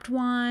snapped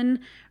one,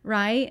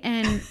 right?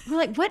 And we're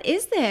like, what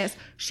is this?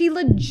 She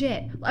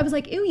legit, I was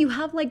like, ew, you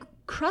have like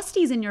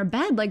crusties in your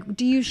bed. Like,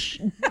 do you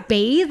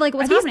bathe? Like,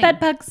 what's happening?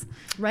 Bed bugs,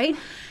 right?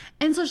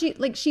 And so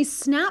she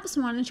snaps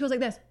one and she goes like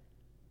this.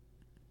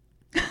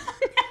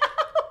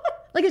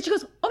 Like she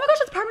goes, oh my gosh,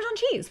 it's Parmesan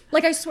cheese.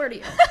 Like, I swear to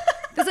you.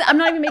 I'm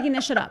not even making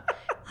this shit up.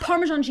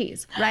 Parmesan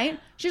cheese, right?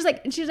 She's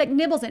like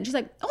nibbles it. And she's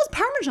like, oh, it's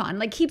Parmesan.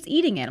 Like keeps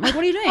eating it. I'm like,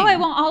 what are you doing? Oh, I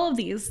want all of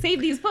these. Save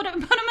these. Put them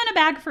in a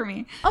bag for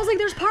me. I was like,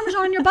 there's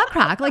Parmesan in your butt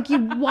crack. Like,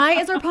 why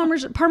is there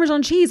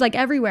Parmesan cheese like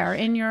everywhere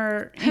in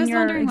your existence? I was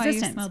wondering why you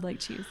smelled like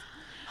cheese.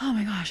 Oh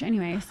my gosh.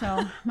 Anyway,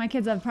 so my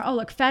kids have,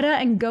 look, feta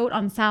and goat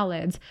on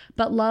salads,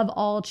 but love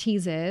all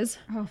cheeses.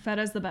 Oh,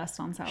 feta's the best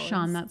on salads.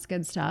 Sean, that's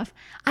good stuff.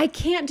 I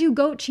can't do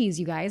goat cheese,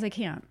 you guys. I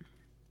can't.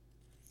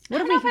 I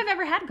don't know if I've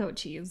ever had goat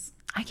cheese.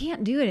 I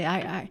can't do it.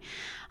 I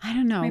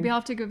don't know. Maybe I'll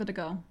have to give it a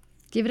go.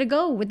 Give it a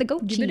go with the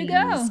goat cheese. Give it a go.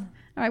 All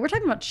right, we're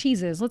talking about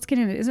cheeses. Let's get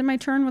into it. Is it my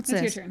turn? What's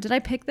this? Your turn. Did I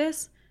pick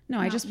this?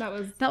 No,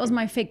 that was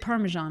my fake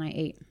Parmesan I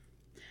ate.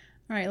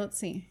 All right, let's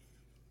see.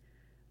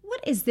 What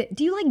is that?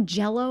 Do you like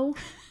Jell-O?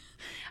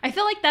 I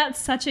feel like that's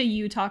such a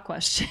Utah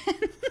question.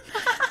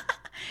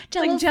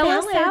 Jell-O, like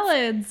Jell-O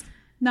salads.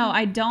 No,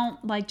 I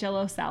don't like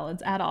Jell-O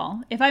salads at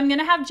all. If I'm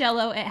gonna have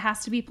Jell-O, it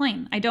has to be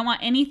plain. I don't want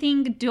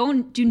anything.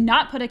 Do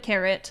not put a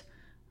carrot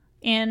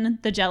in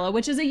the Jell-O,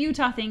 which is a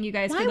Utah thing, you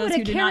guys. Why for those would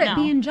who a do not carrot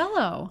know. be in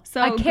Jell-O?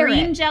 So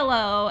green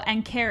Jell-O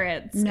and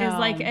carrots is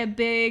like a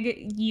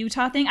big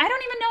Utah thing. I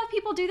don't even know if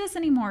people do this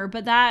anymore,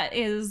 but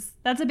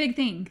that's a big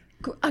thing.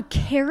 A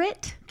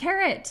carrot?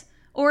 Carrot,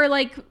 or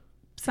like.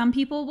 Some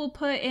people will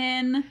put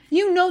in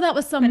that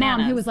was some bananas.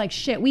 Mom who was like,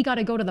 shit, we got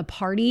to go to the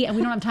party and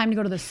we don't have time to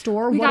go to the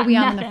store. What do we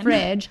have in the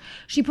fridge?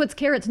 She puts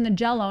carrots in the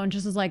Jell-O and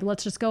just is like,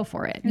 let's just go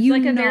for it. It's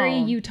like a very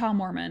Utah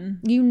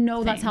Mormon thing.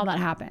 That's how that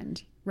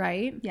happened,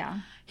 right?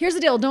 Yeah. Here's the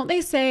deal. Don't they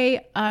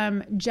say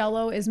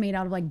Jell-O is made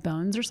out of like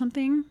bones or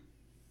something?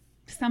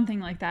 Something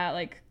like that,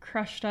 like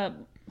crushed up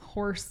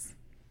horse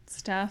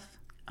stuff.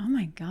 Oh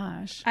my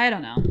gosh. I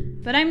don't know.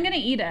 But I'm going to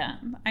eat it.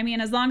 I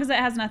mean, as long as it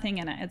has nothing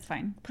in it, it's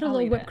fine. Put a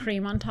little whipped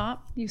cream on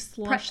top. You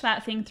slush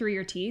that thing through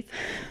your teeth.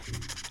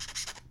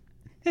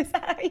 Is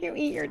that how you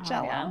eat your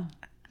Jell-O? Yeah.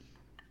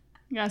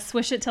 You gotta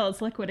swish it till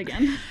it's liquid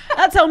again.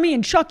 That's how me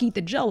and Chuck eat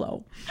the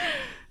Jell-O.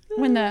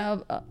 When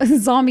the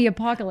zombie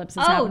apocalypse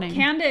is happening. Oh,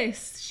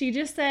 Candace. She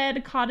just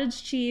said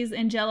cottage cheese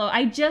and Jell-O.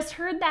 I just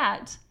heard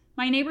that.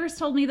 My neighbors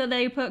told me that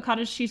they put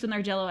cottage cheese in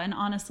their Jell-O, and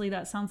honestly,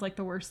 that sounds like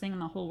the worst thing in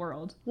the whole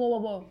world.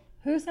 Whoa.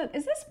 Who said,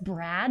 is this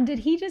Brad?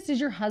 Did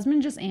your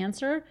husband just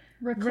answer?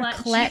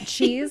 Raclette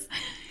cheese.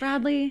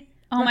 Bradley.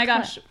 Oh my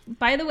gosh.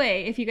 By the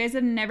way, if you guys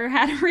have never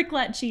had a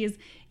raclette cheese,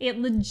 it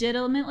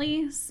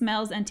legitimately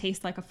smells and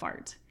tastes like a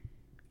fart.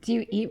 Do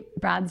you eat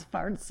Brad's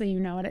farts so you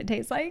know what it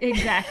tastes like?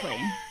 Exactly.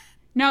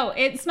 No,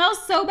 it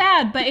smells so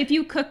bad, but if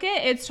you cook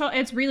it,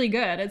 it's really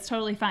good. It's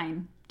totally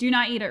fine. Do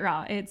not eat it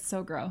raw. It's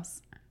so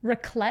gross.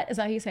 Raclette, is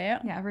that how you say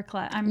it? Yeah,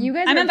 raclette. I'm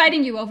are-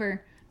 inviting you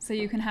over so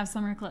you can have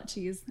some raclette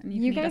cheese and you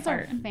can eat a guys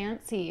are fart.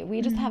 fancy.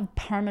 We just have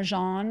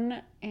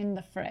Parmesan in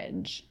the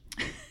fridge.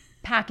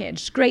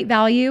 Packaged. Great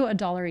value,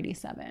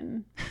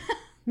 $1.87.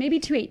 Maybe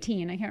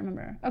 $2.18. I can't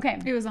remember. Okay.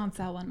 It was on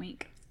sale one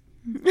week.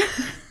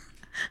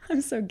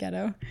 I'm so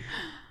ghetto.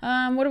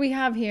 What do we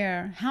have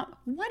here?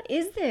 What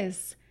is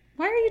this?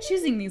 Why are you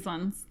choosing these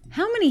ones?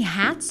 How many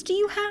hats do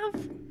you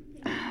have?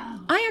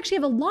 I actually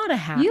have a lot of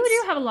hats. You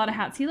do have a lot of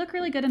hats. You look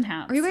really good in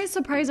hats. Are you guys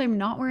surprised I'm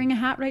not wearing a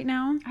hat right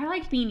now? I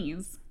like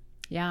beanies.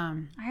 Yeah.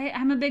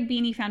 I'm a big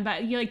beanie fan,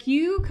 but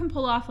you can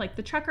pull off like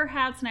the trucker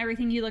hats and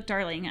everything. You look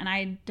darling, and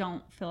I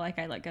don't feel like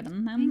I look good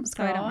in them, Thanks,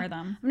 so I don't girl. wear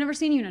them. I've never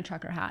seen you in a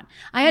trucker hat.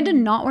 I had to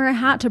not wear a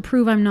hat to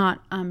prove I'm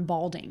not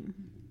balding.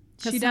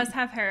 She does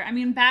have hair. I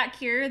mean, back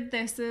here,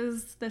 this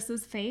is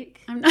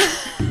fake. I'm not.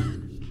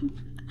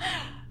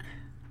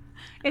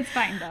 It's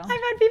fine though. I've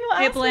had people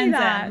ask me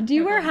that. in. Do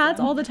you It wear blends hats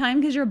in. all the time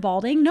because you're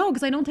balding? No,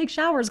 because I don't take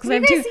showers because I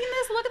Have have you too. guys seen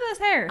this? Look at this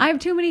hair. I have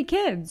too many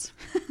kids.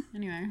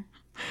 Anyway.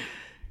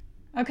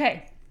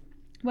 Okay.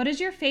 What is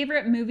your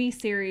favorite movie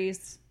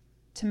series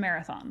to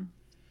marathon?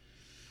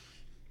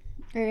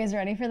 Are you guys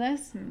ready for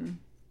this?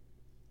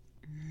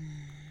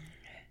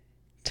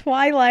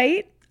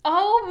 Twilight.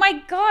 Oh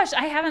my gosh,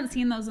 I haven't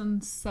seen those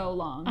in so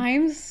long.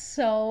 I'm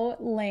so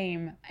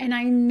lame. And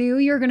I knew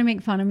you were going to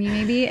make fun of me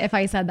maybe if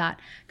I said that.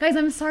 Guys,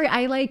 I'm sorry.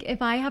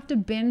 If I have to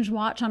binge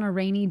watch on a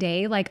rainy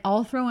day,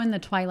 I'll throw in the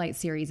Twilight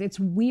series. It's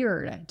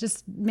weird.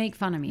 Just make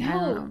fun of me. I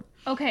don't know.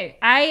 Okay,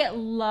 I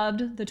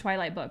loved the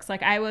Twilight books.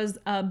 I was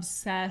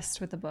obsessed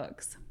with the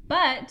books.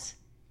 But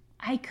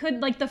I could,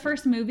 the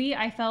first movie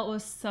I felt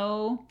was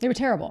so They were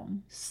terrible.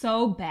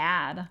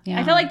 bad. Yeah.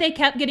 I felt like they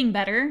kept getting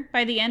better.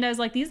 By the end, I was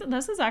like,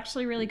 this is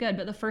actually really good.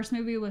 But the first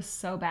movie was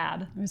so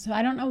bad. So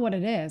I don't know what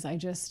it is.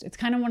 It's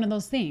kind of one of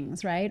those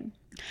things, right?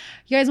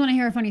 You guys want to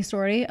hear a funny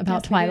story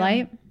about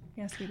Twilight?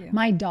 Yes, we do.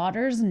 My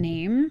daughter's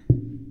name.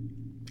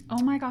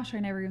 Oh my gosh, I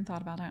never even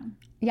thought about it.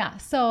 Yeah.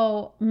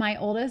 So my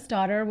oldest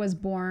daughter was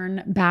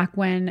born back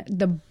when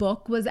the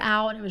book was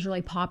out. It was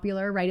really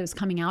popular, right? It was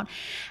coming out.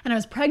 And I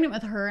was pregnant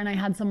with her and I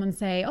had someone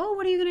say, oh,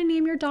 what are you going to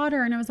name your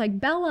daughter? And I was like,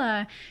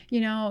 Bella,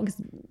 because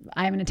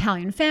I have an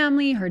Italian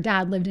family. Her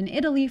dad lived in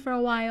Italy for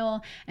a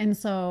while. And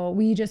so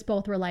we just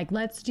both were like,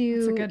 let's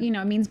do, it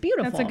means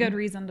beautiful. That's a good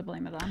reason to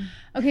blame it on.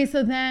 Okay,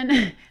 so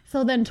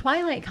then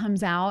Twilight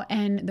comes out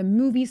and the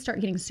movies start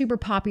getting super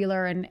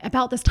popular, and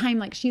about this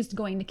time she's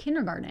going to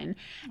kindergarten.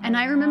 And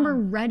I remember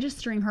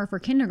registering her for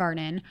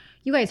kindergarten.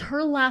 You guys,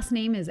 her last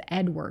name is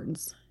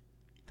Edwards.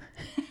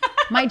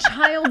 My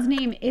child's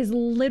name is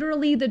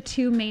literally the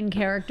two main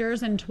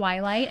characters in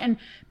Twilight, and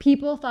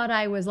people thought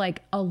I was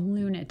a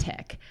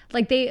lunatic.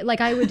 They're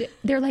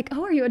like,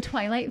 "Oh, are you a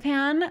Twilight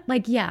fan?"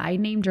 Yeah, I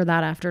named her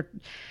that after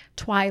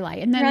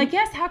Twilight. And then You're like,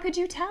 yes, how could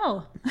you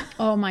tell?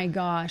 oh my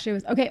gosh, it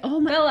was okay. Oh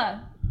my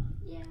Bella,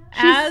 Yeah.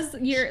 as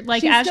your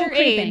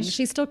age,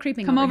 she's still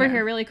creeping. come over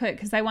here really quick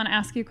because I want to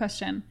ask you a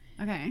question.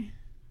 Okay.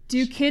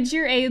 Do kids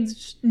your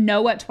age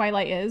know what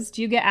Twilight is?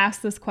 Do you get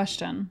asked this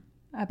question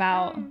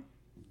about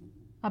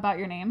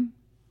your name?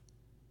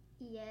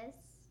 Yes.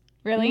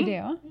 Really? You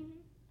do.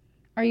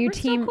 Are you We're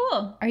team? so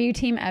cool. Are you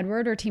team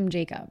Edward or team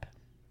Jacob?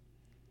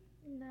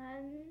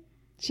 None.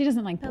 She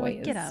doesn't like Bella,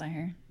 boys. get out of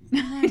here.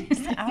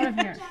 Get out of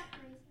here. Jack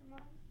Racer Mom.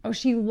 Oh,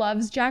 she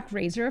loves Jack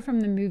Razor from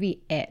the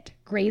movie It.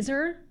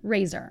 Razor.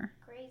 Grazer.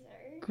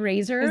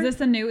 Grazer. Is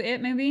this a new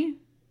It movie?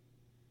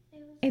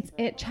 It's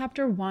It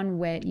Chapter 1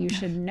 Wit. You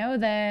should know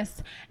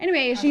this.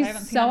 Anyway, I she's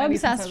haven't seen so that movie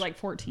since I obsessed. was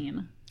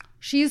 14.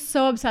 She's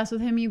so obsessed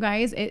with him, you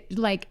guys.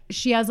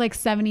 She has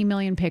 70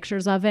 million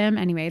pictures of him.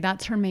 Anyway,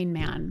 that's her main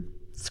man.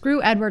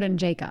 Screw Edward and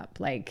Jacob.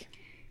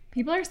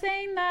 People are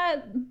saying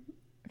that.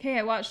 Okay,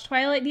 I watched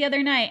Twilight the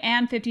other night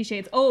and 50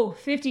 Shades. Oh,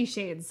 50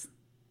 Shades.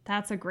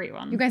 That's a great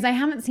one. You guys, I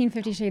haven't seen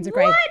 50 Shades of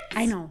Grey. What?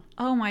 I know.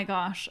 Oh my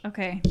gosh.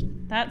 Okay.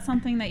 That's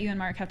something that you and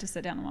Mark have to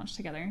sit down and watch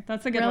together.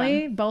 That's a good one.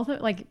 Really? Both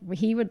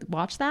he would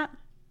watch that?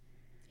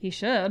 He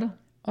should.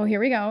 Oh, here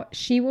we go.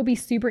 She will be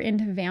super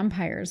into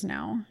vampires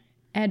now.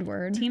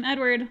 Edward. Team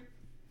Edward.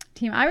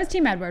 I was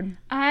Team Edward.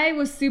 I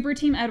was super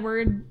Team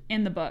Edward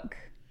in the book.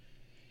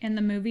 In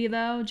the movie,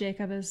 though,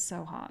 Jacob is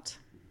so hot.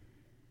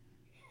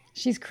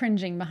 She's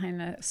cringing behind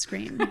the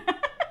screen.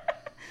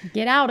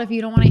 Get out if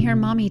you don't want to hear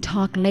mommy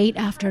talk late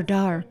after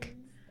dark.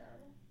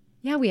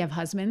 Yeah, we have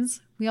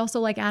husbands. We also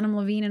like Adam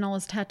Levine and all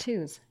his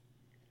tattoos.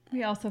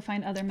 We also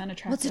find other men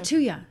attractive. What's it to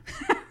ya?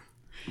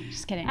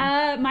 Just kidding.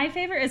 My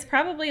favorite is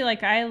probably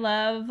I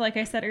love, like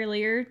I said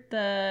earlier,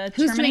 the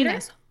Who's Terminator. doing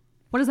this?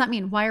 What does that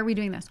mean? Why are we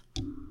doing this?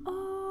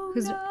 Oh,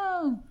 Who's-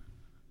 no.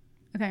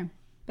 Okay.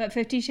 But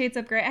 50 Shades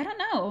of Grey, I don't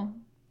know.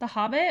 the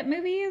Hobbit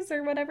movies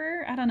or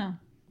whatever. I don't know.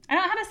 I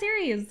don't have a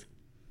series.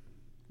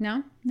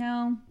 No?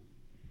 No.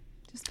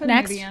 Just put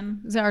Next. a movie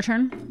in. Is it our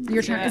turn?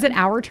 Your turn. Yeah. Is it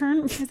our turn?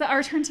 Is it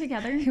our turn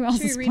together? Who else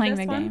Should we is read playing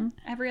this the one? game?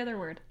 Every other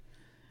word.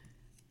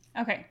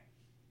 Okay.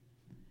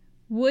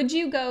 Would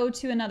you go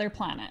to another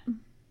planet?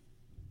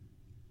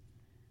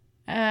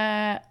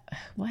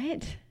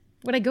 What?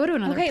 Would I go to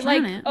another Okay,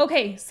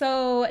 planet?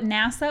 so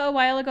NASA a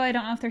while ago, I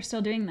don't know if they're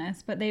still doing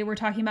this, but they were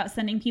talking about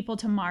sending people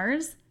to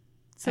Mars.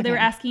 So they were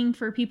Okay. asking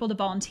for people to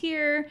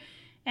volunteer,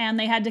 and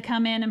they had to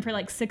come in, and for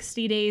like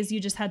 60 days, you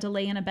just had to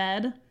lay in a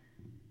bed.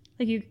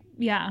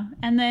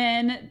 And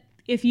then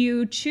if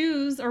you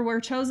choose or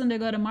were chosen to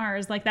go to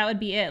Mars, like that would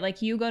be it.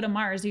 Like you go to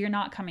Mars, you're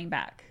not coming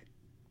back.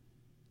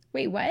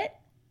 Wait, what?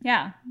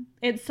 Yeah,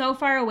 it's so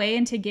far away,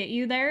 and to get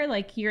you there,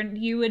 like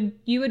you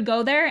would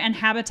go there and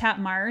habitat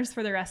Mars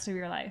for the rest of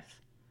your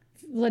life.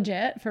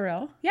 Legit? For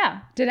real? Yeah,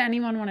 Did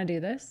anyone want to do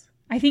this?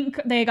 I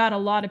think they got a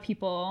lot of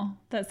people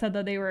that said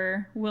that they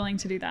were willing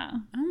to do that.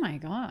 Oh my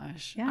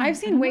gosh. Yeah, I've I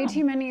seen don't way know.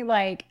 too many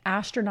like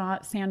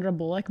astronaut Sandra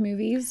Bullock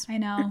movies. I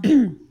know.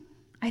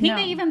 I think No.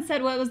 they even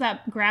said, what was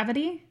that,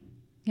 Gravity?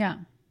 Yeah.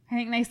 I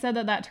think they said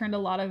that turned a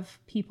lot of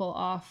people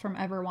off from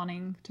ever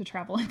wanting to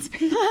travel in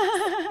space.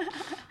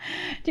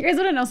 Do you guys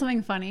want to know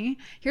something funny?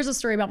 Here's a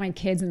story about my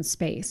kids in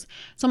space.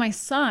 So my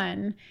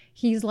son,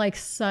 he's like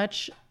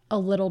such a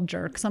little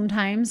jerk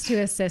sometimes to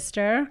his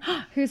sister.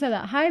 Who said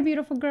that? Hi,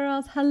 beautiful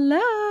girls.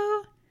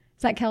 Hello.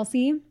 Is that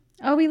Kelsey?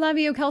 Oh, we love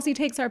you. Kelsey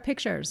takes our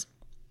pictures.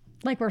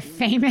 Like we're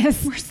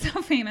famous. We're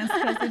so famous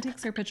because they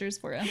takes our pictures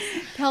for us.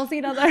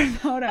 Kelsey does our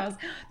photos.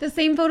 The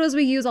same photos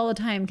we use all the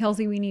time.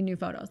 Kelsey, we need new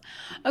photos.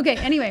 Okay,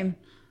 anyway.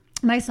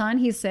 My son,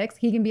 he's 6.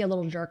 He can be a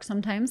little jerk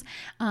sometimes.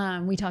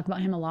 We talk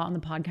about him a lot on the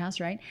podcast,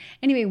 right?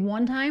 Anyway,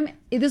 one time,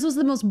 this was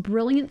the most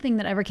brilliant thing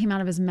that ever came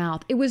out of his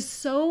mouth. It was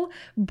so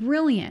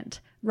brilliant,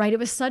 right? It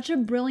was such a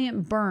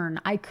brilliant burn.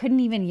 I couldn't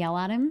even yell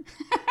at him.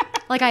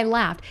 Like I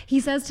laughed.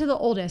 He says to the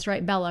oldest,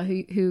 right, Bella,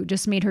 who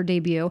just made her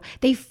debut,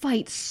 they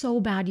fight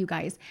so bad, you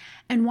guys.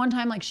 And one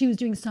time, like she was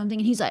doing something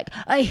and he's like,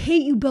 I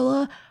hate you,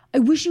 Bella. I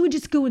wish you would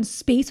just go in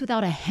space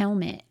without a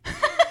helmet.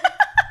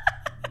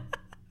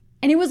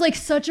 And it was like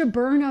such a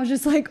burn. I was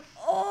just like,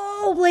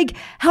 oh, like,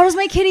 how does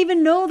my kid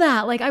even know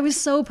that? Like, I was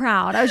so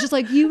proud. I was just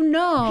like, He's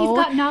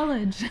got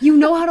knowledge. you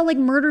know how to like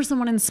murder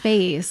someone in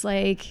space.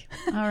 Like,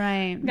 all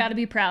right. Got to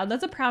be proud.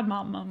 That's a proud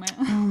mom moment.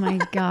 Oh my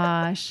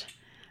gosh.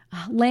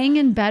 Laying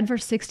in bed for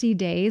 60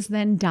 days,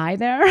 then die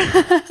there.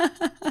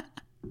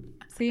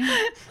 See?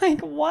 Like,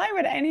 why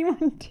would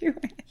anyone do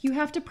it? You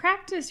have to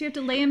practice. You have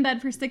to lay in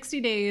bed for 60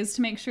 days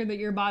to make sure that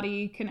your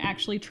body can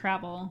actually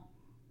travel.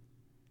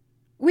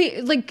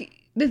 Wait, like,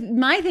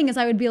 my thing is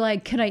I would be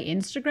like, could I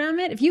Instagram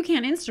it? If you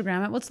can't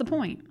Instagram it, what's the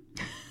point?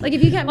 Like,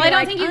 if you can't Well, be I don't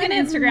like, think you can I'm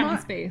in Instagram in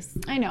Mar- space.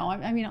 I know.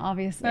 I mean,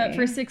 obviously. But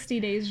for 60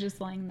 days, just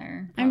laying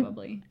there,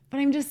 probably. But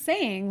I'm just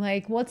saying,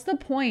 like, what's the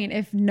point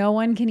if no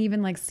one can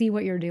even like see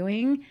what you're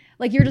doing?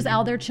 Like, you're just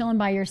out there chilling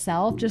by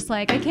yourself, just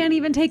like, I can't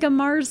even take a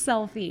Mars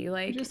selfie.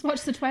 Like, Just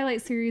watch the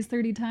Twilight series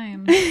 30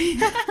 times.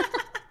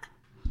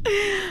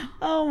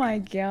 oh my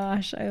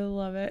gosh, I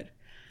love it.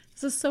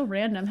 This is so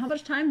random. How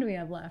much time do we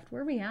have left?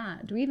 Where are we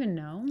at? Do we even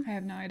know? I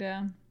have no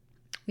idea.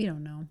 We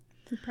don't know.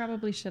 We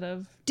probably should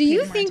have. Do paid you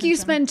more think you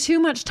attention. spend too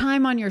much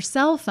time on your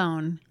cell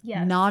phone?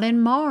 Yes. Not in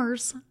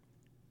Mars.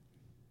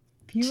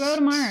 If you go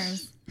to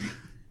Mars,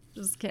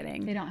 Just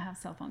kidding. they don't have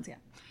cell phones yet.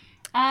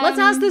 Let's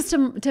ask this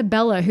to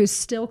Bella, who's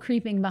still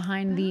creeping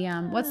behind the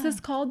what's this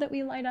called that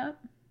we light up?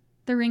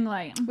 The ring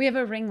light. We have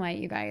a ring light,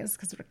 you guys,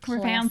 because we're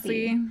We're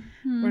classy. fancy.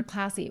 We're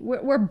classy.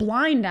 We're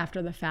blind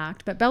after the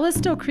fact, but Bella's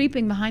still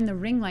creeping behind the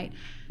ring light.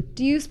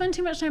 Do you spend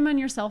too much time on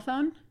your cell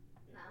phone?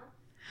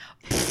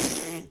 No.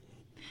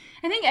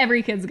 I think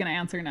every kid's going to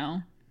answer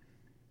no.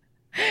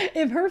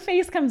 If her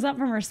face comes up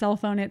from her cell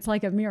phone, it's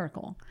like a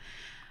miracle.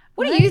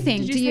 What do you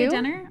think? Did you do say you?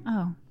 dinner?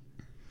 Oh.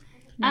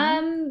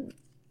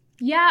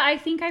 Yeah, I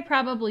think I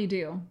probably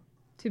do,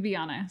 to be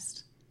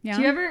honest. Yeah.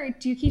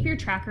 Do you keep your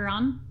tracker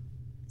on?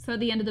 So at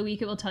the end of the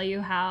week, it will tell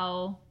you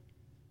how.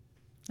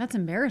 That's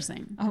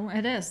embarrassing. Oh,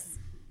 it is.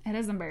 It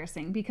is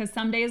embarrassing because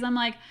some days I'm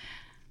like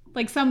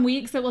some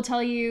weeks it will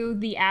tell you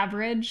the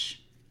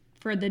average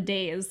for the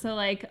days. So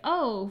like,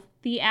 oh,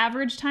 the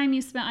average time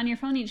you spent on your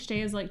phone each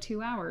day is like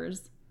 2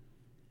 hours.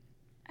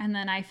 And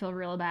then I feel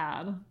real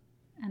bad.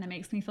 And it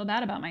makes me feel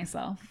bad about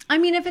myself. I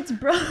mean, if it's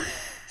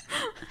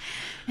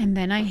and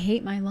then I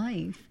hate my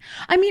life.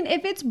 I mean,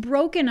 if it's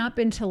broken up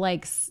into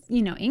like,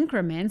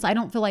 increments, I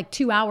don't feel like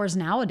 2 hours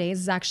nowadays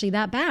is actually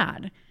that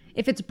bad.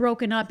 If it's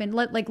broken up and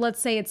let's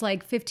say it's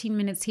like 15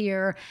 minutes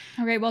here.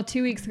 Okay, well,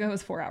 2 weeks ago it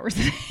was 4 hours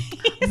a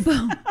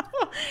day.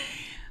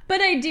 But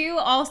I do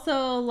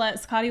also let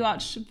Scotty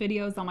watch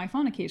videos on my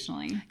phone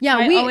occasionally. Yeah,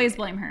 I we always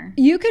blame her.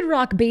 You could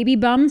rock Baby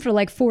Bum for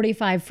like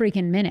 45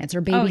 freaking minutes or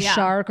Baby Oh, yeah.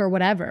 Shark or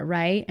whatever,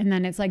 right? And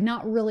then it's like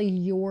not really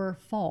your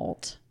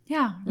fault.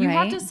 Yeah, you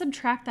have Right? to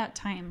subtract that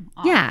time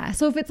off. Yeah.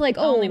 So if it's like,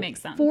 only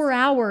makes sense. 4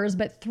 hours,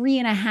 but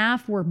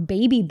 3.5 were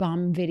Baby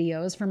Bum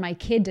videos for my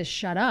kid to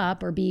shut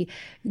up or be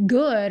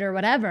good or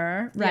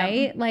whatever,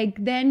 right?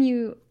 Like then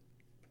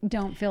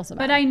don't feel so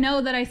bad. But I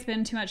know that I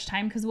spend too much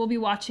time because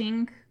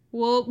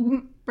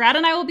Brad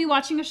and I will be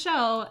watching a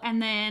show,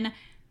 and then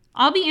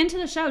I'll be into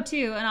the show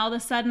too, and all of a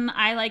sudden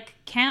I like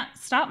can't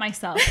stop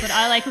myself, but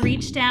I like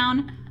reach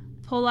down,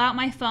 pull out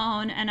my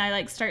phone, and I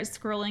like start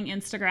scrolling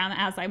Instagram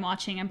as I'm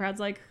watching, and Brad's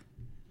like,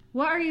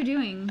 what are you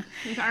doing?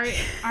 Like,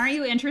 aren't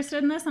you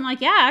interested in this? I'm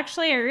like, yeah,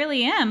 actually I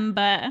really am,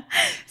 but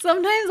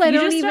sometimes I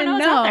don't just even don't know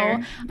what's out know.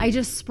 there. I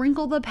just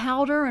sprinkle the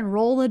powder and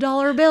roll the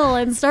dollar bill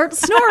and start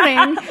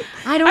snorting.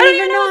 I don't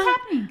even know what's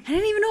happening. I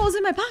didn't even know it was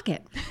in my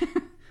pocket.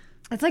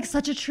 It's like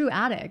such a true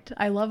addict.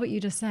 I love what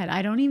you just said.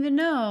 I don't even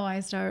know. I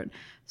start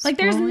Like,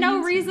 there's scrolling no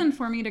Instagram. reason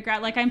for me to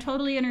grab. Like, I'm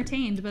totally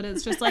entertained, but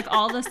it's just like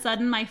all of a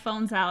sudden my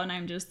phone's out and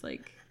I'm just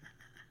like,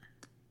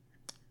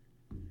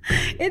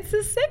 It's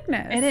a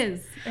sickness. it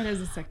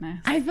is a sickness.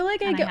 I feel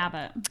like I have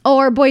it. Oh,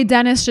 our boy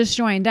Dennis just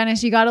joined.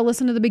 Dennis, you got to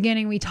listen to the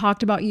beginning. We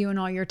talked about you and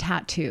all your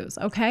tattoos.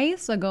 Okay,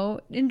 so go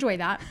enjoy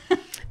that.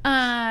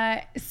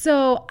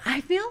 So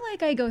I feel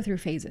like I go through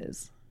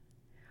phases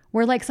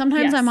where like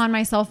sometimes Yes. I'm on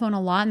my cell phone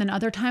a lot, and then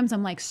other times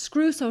I'm like,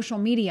 screw social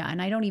media,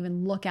 and I don't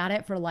even look at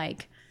it for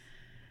like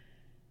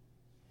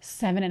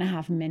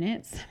 7.5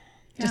 minutes.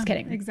 Just Yeah,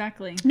 kidding.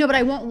 Exactly. No, but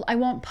I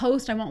won't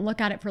post. I won't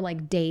look at it for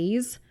like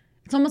days.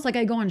 It's almost like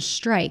I go on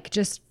strike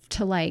just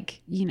to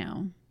like, you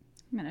know,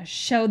 I'm going to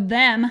show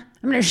them.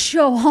 I'm going to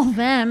show all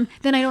them.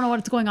 Then I don't know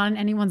what's going on in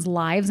anyone's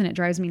lives, and it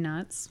drives me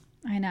nuts.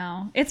 I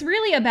know. It's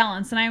really a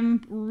balance, and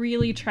I'm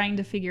really trying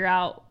to figure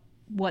out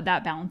what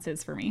that balance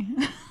is for me.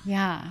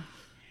 Yeah.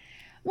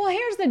 Well,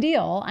 here's the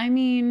deal. I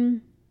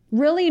mean,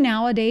 really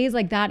nowadays,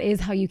 like that is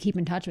how you keep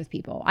in touch with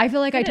people. I feel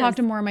like I talk is.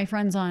 to more of my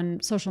friends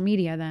on social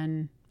media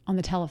than on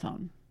the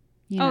telephone.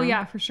 You know? Oh,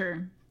 yeah, for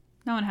sure.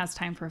 No one has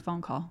time for a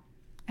phone call.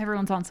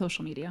 Everyone's on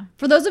social media.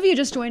 For those of you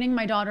just joining,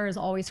 my daughter is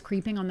always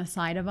creeping on the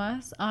side of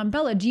us.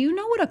 Bella, do you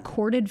know what a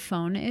corded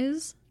phone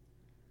is?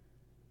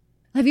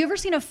 Have you ever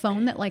seen a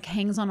phone that like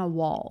hangs on a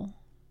wall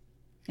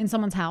in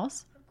someone's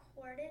house?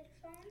 A corded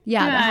phone?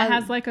 Yeah, Yeah, that it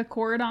has like a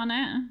cord on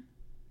it.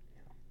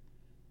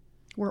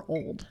 we're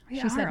old. We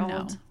She said are no.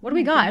 old. What do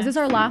we got? Is this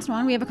our last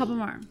one? We have a couple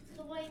more.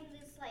 The one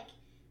that's like,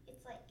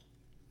 it's like,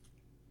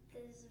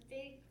 there's a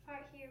big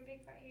part here, and then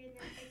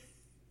it's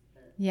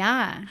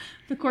Yeah.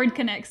 The cord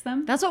connects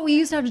them. That's what we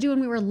used to have to do when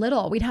we were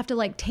little. We'd have to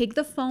like take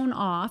the phone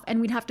off, and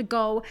we'd have to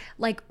go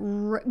like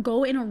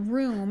go in a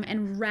room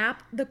and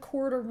wrap the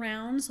cord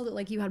around so that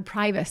like you had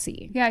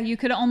privacy. Yeah, you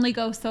could only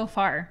go so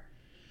far.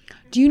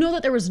 Do you know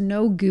that there was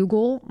no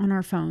Google on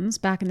our phones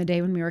back in the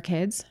day when we were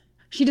kids?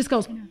 She just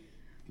goes,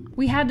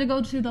 We had to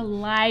go to the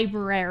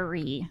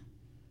library.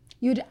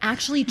 you'd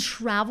actually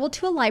travel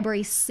to a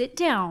library, sit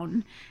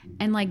down,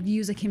 and like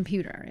use a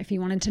computer if you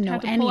wanted to know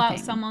Had to anything. pull out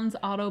someone's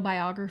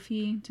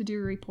autobiography to do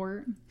a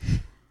report.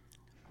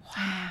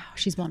 Wow,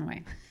 she's blown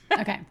away.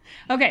 Okay.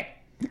 Okay.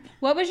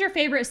 What was your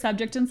favorite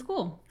subject in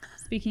school?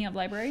 Speaking of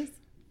libraries.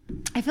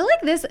 I feel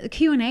like this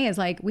Q&A is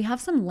like, we have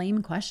some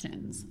lame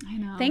questions. I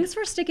know. Thanks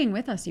for sticking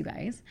with us, you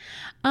guys.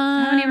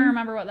 I don't even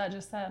remember what that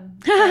just said.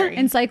 Sorry.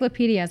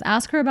 Encyclopedias.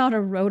 Ask her about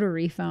a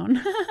rotary phone.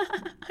 Do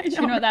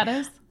you know what that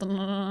is?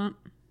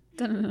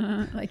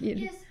 Like you,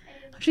 Yes,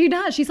 she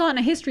does. She saw it in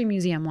a history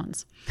museum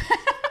once.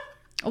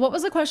 What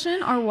was the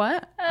question? Or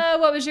what?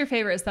 What was your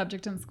favorite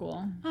subject in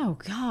school? Oh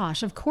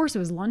gosh, of course it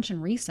was lunch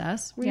and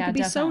recess where you could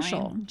be definitely.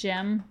 social.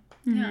 Gym.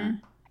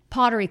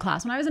 Pottery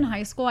class. When I was in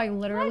high school, I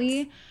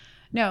literally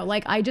no,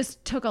 like I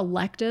just took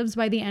electives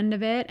by the end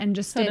of it and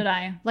just did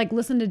I. like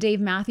listened to Dave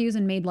Matthews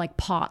and made like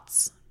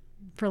pots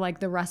for like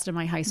the rest of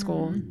my high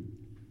school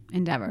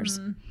endeavors.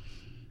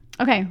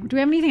 Okay, do we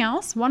have anything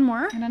else? One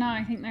more? I don't know.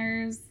 I think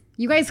there's...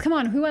 You guys, come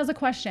on. Who has a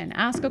question?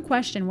 Ask a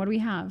question. What do we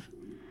have?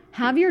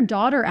 Have your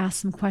daughter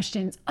ask some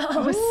questions.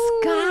 Oh,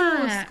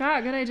 Scott.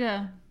 Scott, good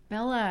idea.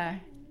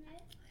 Bella.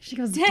 She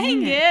goes,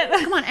 Dang dang it.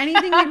 Come on,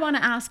 anything you'd want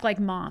to ask like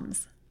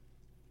moms.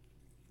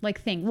 Like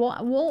thing.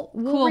 We'll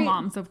Cool rate-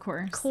 moms, of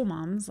course. Cool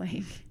moms.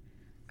 Like,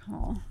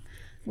 oh,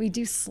 we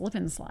do slip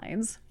and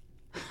slides.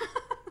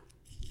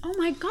 Oh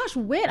my gosh,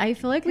 wit. I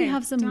feel like we Okay,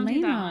 have some don't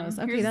do that one. lamos.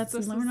 Okay,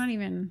 Here's- we're not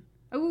even.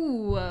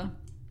 Ooh.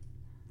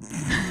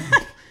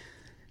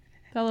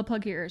 Bella,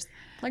 plug your ears.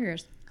 Plug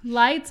yours.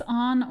 Lights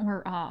on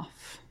or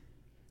off?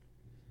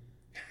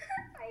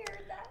 I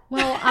heard that.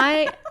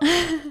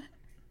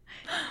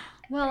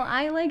 Well,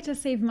 I like to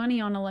save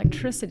money on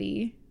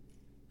electricity.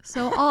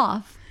 So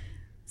off.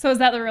 So is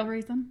that the real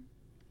reason?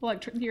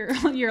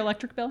 Your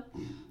electric bill?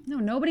 No,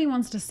 nobody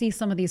wants to see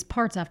some of these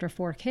parts after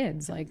 4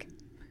 kids. Like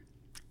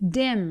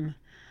dim.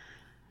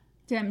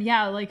 Dim.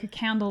 Yeah, like a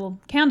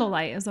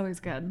candlelight is always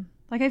good.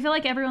 Like I feel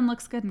like everyone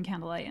looks good in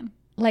candlelight.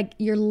 Like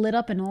you're lit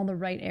up in all the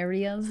right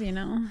areas, you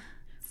know?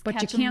 But you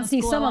Catching can't the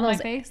see school some of on my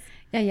those. face.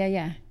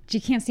 Yeah. But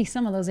you can't see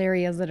some of those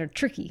areas that are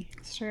tricky.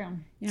 It's true.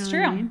 You know It's what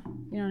true. I mean?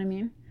 You know what I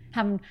mean?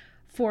 Having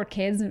 4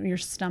 kids in your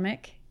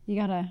stomach, you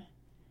gotta,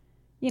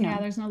 you know. Yeah,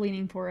 there's no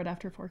leaning forward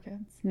after 4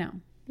 kids. No,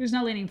 There's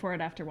no leaning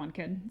forward after 1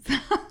 kid.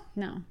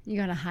 no, you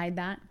gotta hide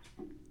that.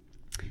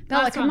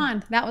 Bella, Last come one.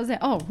 on. That was it.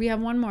 Oh, we have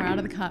one more out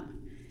of the cup.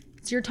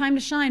 It's your time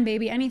to shine,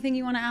 baby. Anything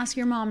you want to ask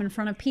your mom in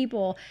front of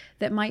people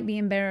that might be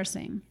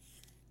embarrassing.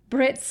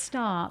 Britt,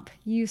 stop.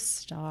 You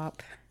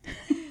stop.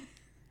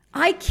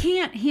 I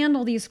can't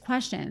handle these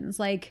questions.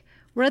 Like,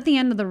 we're at the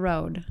end of the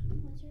road.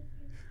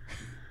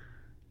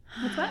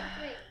 What's that?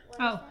 Wait, what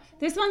Oh, is that?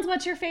 this one's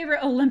what's your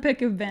favorite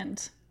Olympic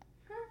event?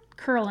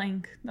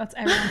 Curling. That's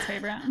everyone's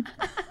favorite.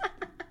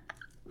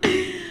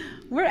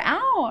 We're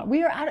out.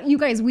 We are out. You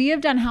guys, we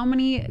have done how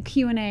many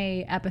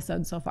Q&A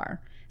episodes so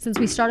far? Since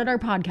we started our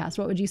podcast,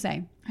 what would you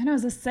say? I know,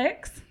 is this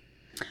 6?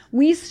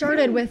 We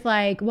started with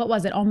like, what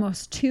was it?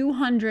 Almost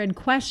 200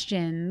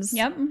 questions.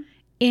 Yep.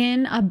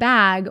 In a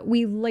bag.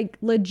 We like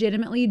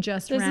legitimately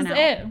just This ran is out.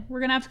 it. We're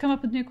going to have to come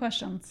up with new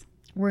questions.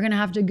 We're going to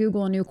have to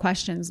Google a new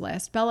questions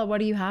list. Bella, what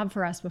do you have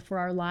for us before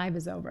our live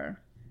is over?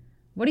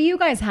 What do you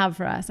guys have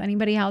for us?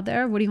 Anybody out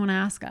there? What do you want to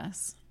ask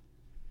us?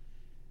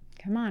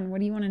 Come on. What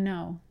do you want to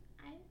know?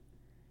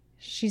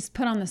 She's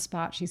put on the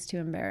spot. She's too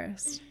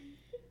embarrassed.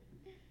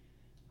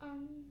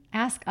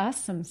 Ask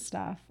us some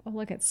stuff. Oh,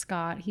 look at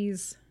Scott.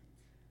 He's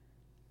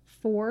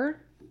 4.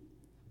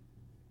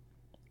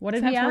 What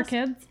did Does he that 4 ask?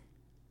 kids?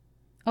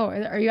 Oh,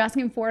 are you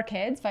asking 4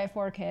 kids? If I have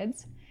 4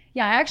 kids?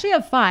 Yeah, I actually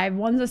have 5.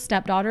 One's a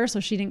stepdaughter,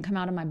 so she didn't come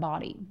out of my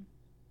body.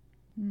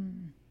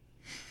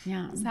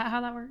 Yeah. Is that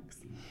how that works?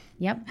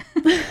 Yep.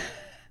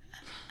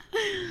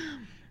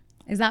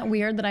 Is that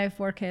weird that I have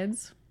 4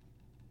 kids?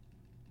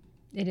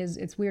 It is.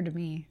 It's weird to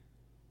me.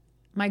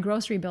 My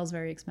grocery bill's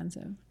very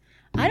expensive.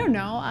 I don't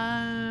know.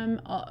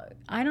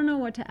 I don't know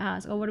what to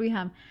ask. Oh, what do we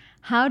have?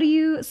 How do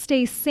you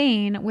stay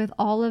sane with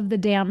all of the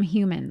damn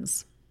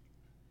humans?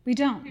 We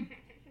don't.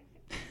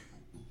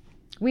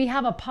 We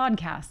have a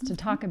podcast to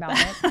talk about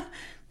it.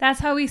 That's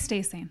how we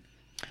stay sane.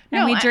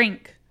 And No, we I-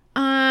 drink.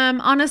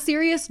 On a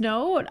serious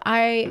note,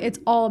 it's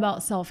all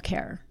about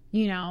self-care,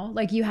 you know,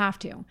 like you have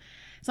to.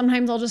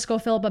 Sometimes I'll just go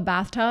fill up a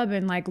bathtub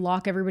and like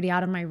lock everybody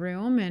out of my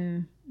room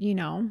and, you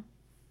know,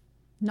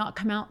 not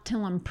come out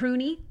till I'm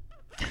pruny.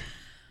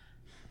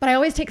 But I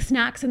always take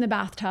snacks in the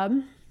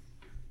bathtub.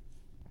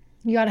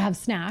 You got to have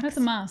snacks. That's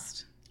a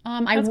must.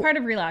 I That's part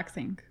of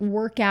relaxing.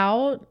 work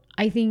out.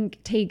 I think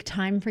take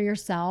time for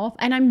yourself.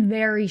 And I'm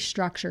very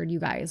structured, you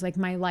guys. Like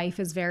my life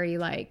is very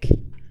like,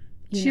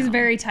 She's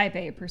very type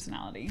A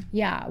personality.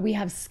 yeah, we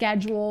have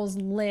schedules,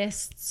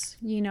 lists,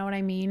 you know what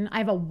I mean? I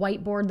have a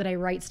whiteboard that I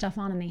write stuff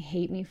on and they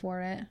hate me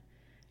for it,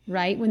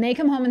 right? When they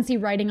come home and see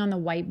writing on the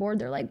whiteboard,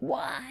 they're like,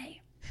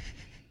 why?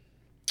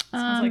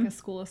 Sounds like a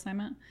school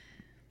assignment.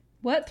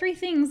 What 3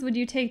 things would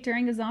you take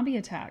during a zombie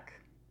attack?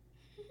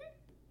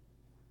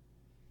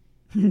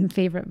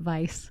 Favorite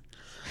vice.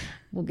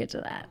 We'll get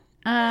to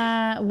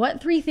that.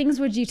 What 3 things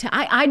would you take?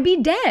 I'd be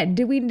dead.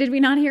 Did we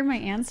not hear my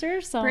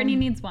answer? So Brittany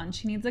needs one.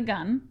 She needs a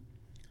gun.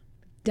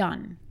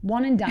 done.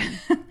 One and done.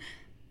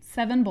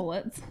 7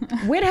 bullets.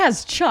 Whit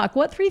has Chuck.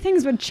 What 3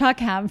 things would Chuck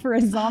have for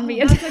a zombie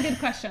That's attack? a good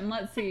question.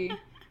 Let's see.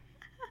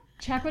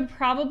 Chuck would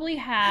probably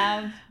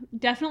have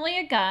definitely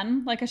a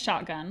gun, like a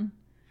shotgun.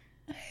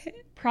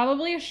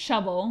 Probably a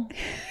shovel.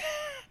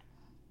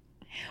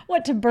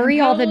 What, to bury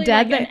all the Probably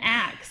dead? like an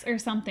axe or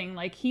something.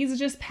 Like he's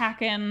just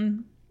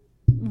packing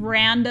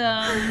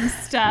random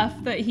stuff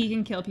that he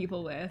can kill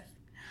people with.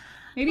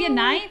 Maybe a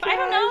knife? I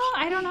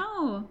don't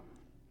know.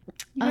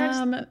 You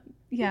gotta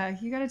yeah,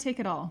 you gotta take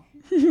it all.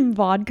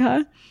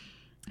 Vodka.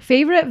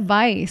 Favorite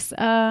vice.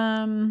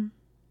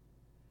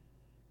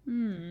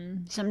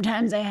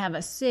 Sometimes I have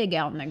a cig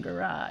out in the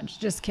garage.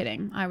 Just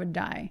kidding. I would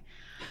die.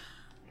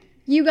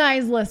 You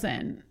guys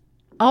listen.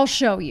 I'll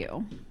show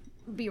you.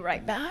 Be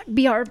right back.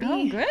 BRB.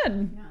 Oh,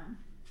 good.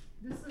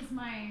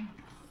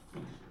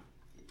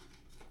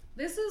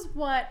 This is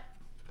what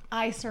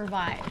I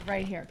survived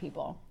right here,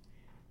 people.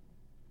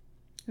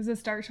 Is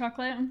this dark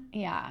chocolate?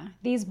 Yeah.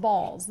 These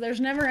balls. There's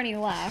never any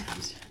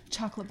left.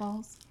 Chocolate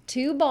balls.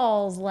 2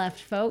 balls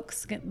left,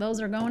 folks. Those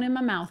are going in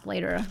my mouth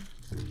later.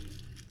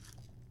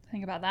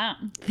 Think about that.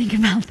 Think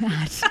about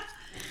that.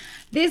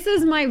 This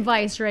is my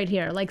vice right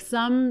here. Like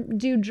some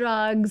do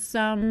drugs,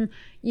 some,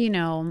 you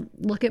know,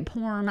 look at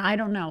porn. I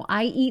don't know.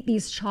 I eat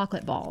these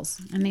chocolate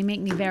balls and they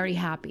make me very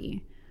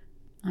happy.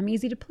 I'm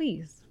easy to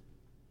please.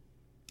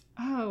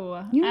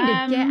 Oh. You need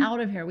to get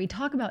out of here. We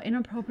talk about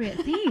inappropriate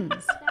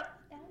things. That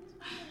was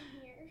why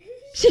I'm here.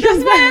 She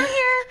goes, I'm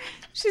here.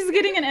 She's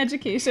getting an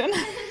education.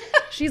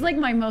 she's like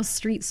my most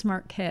street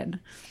smart kid.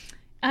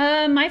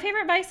 My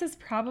favorite vice is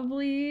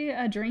probably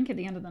a drink at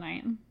the end of the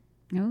night.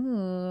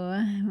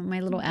 Oh, my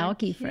little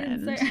alky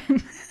friend.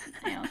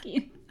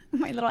 Alky.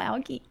 My little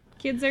alky.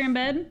 Kids are in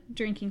bed,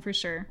 drinking for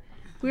sure.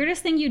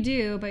 Weirdest thing you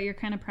do, but you're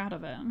kind of proud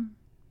of it.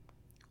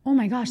 Oh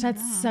my gosh,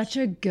 that's such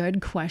a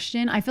good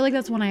question. I feel like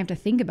that's one I have to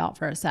think about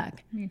for a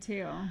sec. Me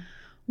too.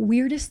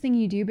 Weirdest thing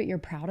you do, but you're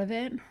proud of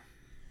it?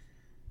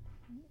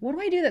 What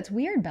do I do that's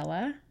weird,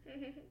 Bella?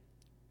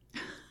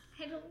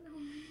 I don't know.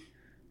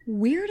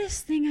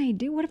 Weirdest thing I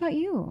do? What about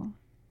you?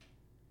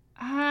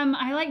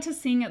 I like to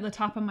sing at the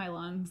top of my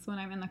lungs when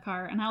I'm in the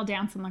car, and I'll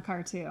dance in the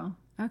car too.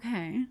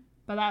 Okay.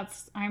 But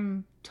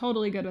I'm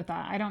totally good with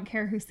that. I don't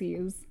care who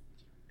sees.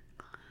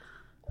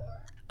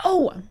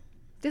 Oh,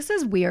 this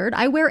is weird.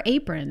 I wear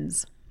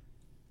aprons.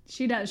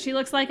 She does. She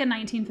looks like a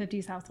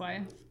 1950s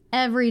housewife.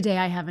 Every day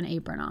I have an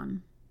apron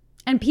on.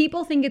 And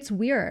people think it's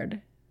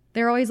weird.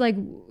 They're always like,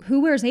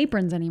 who wears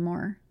aprons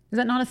anymore? Is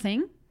that not a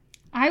thing?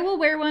 I will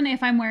wear one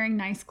if I'm wearing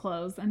nice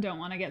clothes and don't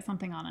want to get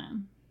something on it.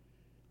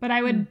 But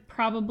I would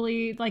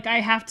probably, like, I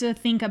have to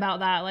think about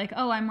that. Like,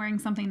 oh, I'm wearing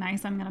something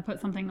nice. I'm going to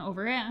put something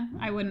over it.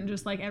 I wouldn't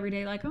just, like, every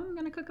day, like, oh, I'm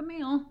going to cook a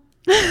meal.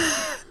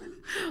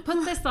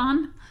 Put this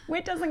on.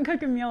 Whit doesn't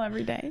cook a meal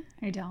every day.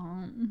 I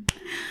don't.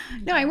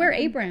 No, I wear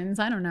aprons.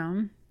 I don't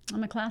know.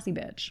 I'm a classy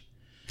bitch.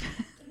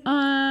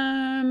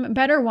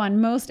 Better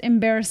one. Most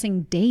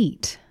embarrassing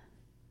date.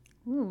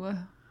 Ooh,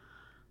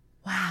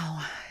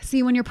 Wow.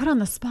 See, when you're put on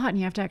the spot and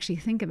you have to actually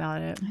think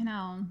about it. I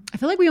know. I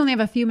feel like we only have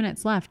a few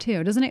minutes left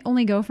too. Doesn't it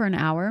only go for an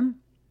hour?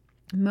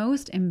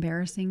 Most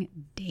embarrassing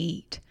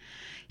date.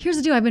 Here's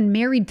the deal. I've been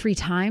married 3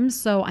 times,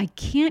 so I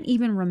can't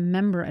even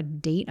remember a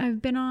date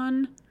I've been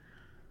on.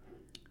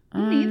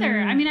 Me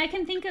neither. I mean, I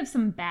can think of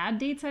some bad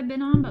dates I've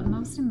been on, but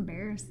most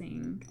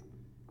embarrassing.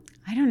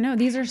 I don't know.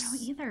 These are. No,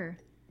 either.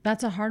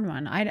 That's a hard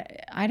one.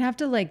 I'd have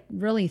to like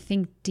really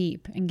think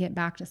deep and get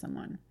back to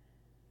someone.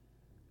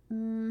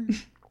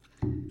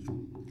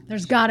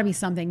 There's got to be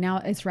something. Now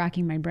it's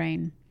racking my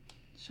brain.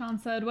 Sean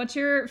said, what's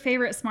your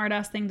favorite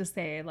smartass thing to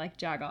say? Like,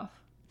 jag off.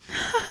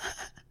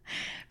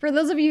 For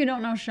those of you who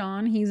don't know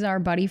Sean, he's our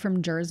buddy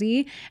from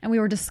Jersey. And we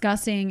were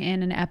discussing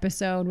in an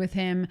episode with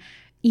him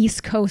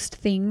East Coast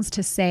things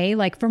to say,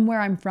 like from where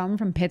I'm from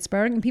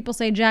Pittsburgh. And people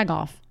say jag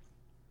off.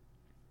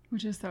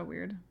 Which is so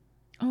weird.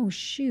 Oh,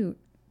 shoot.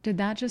 Did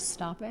that just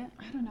stop it?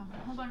 I don't know.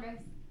 Hold on, guys.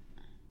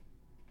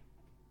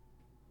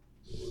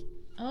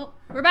 Oh,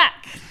 we're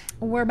back.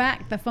 We're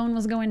back. The phone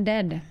was going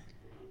dead.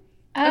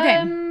 Okay.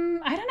 I don't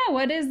know.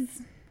 What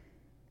is...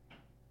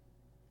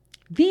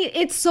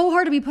 It's so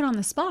hard to be put on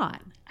the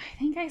spot. I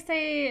think I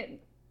say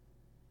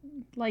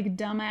like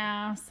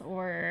dumbass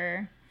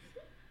or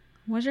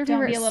What's your don't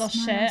favorite be a little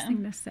smartass shit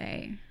thing to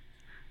say?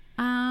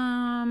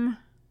 Oh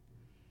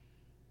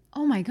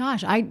my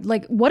gosh.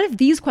 What if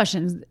these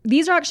questions,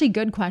 these are actually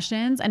good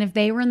questions. And if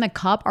they were in the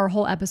cup, our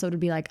whole episode would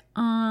be like,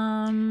 what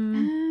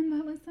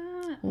was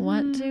that?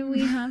 what do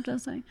we have to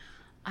say?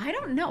 I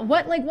don't know.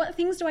 What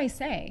things do I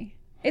say?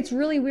 It's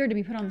really weird to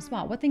be put on the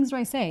spot. What things do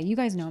I say? You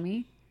guys know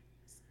me.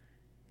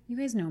 You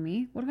guys know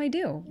me. What do I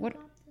do? What?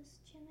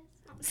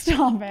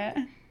 Stop it.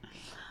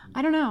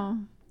 I don't know.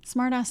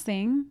 Smart ass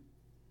thing.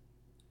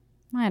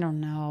 I don't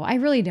know. I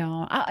really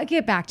don't. I'll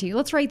get back to you.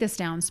 Let's write this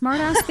down. Smart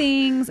ass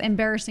things,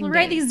 embarrassing We'll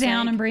write dates. these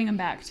down and bring them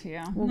back to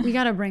you. Well, we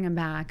got to bring them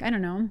back. I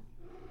don't know.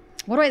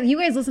 You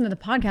guys listen to the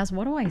podcast.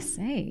 What do I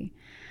say?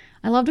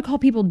 I love to call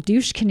people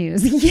douche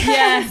canoes.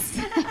 Yes.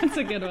 That's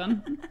a good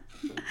one.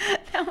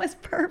 That was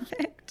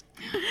perfect.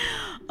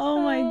 Oh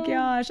my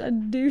gosh. A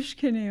douche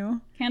canoe.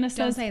 Candace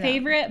Don't says, say that.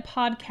 favorite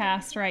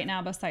podcast right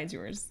now besides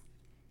yours?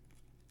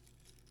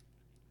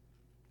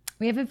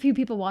 We have a few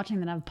people watching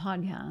that have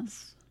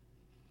podcasts.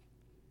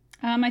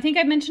 I think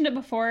I mentioned it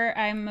before.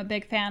 I'm a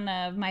big fan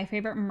of My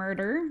Favorite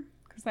Murder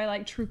because I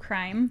like true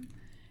crime.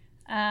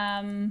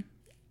 I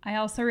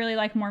also really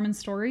like Mormon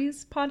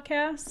Stories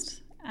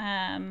podcast.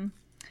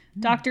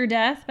 Dr.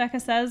 Death, Becca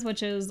says,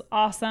 which is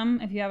awesome.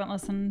 If you haven't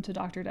listened to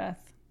Dr.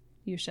 Death,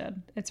 you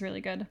should. It's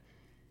really good.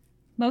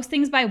 Most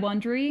things by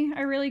Wondery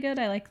are really good.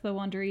 I like the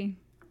Wondery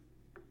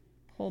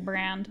whole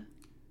brand.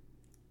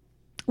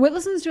 Whit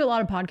listens to a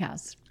lot of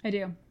podcasts. I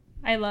do.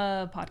 I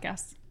love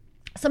podcasts.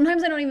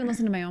 Sometimes I don't even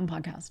listen to my own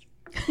podcast.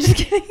 Just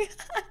kidding.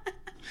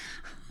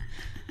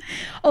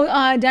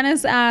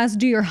 Dennis asked,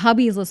 do your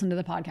hubbies listen to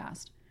the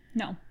podcast?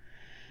 No.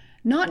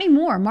 Not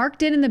anymore. Mark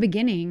did in the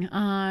beginning.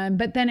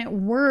 But then at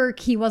work,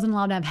 he wasn't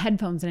allowed to have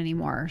headphones in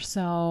anymore.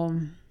 So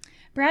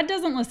Brad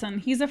doesn't listen.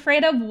 He's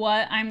afraid of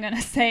what I'm going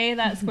to say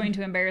that's going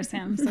to embarrass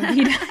him. So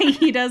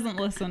he doesn't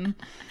listen.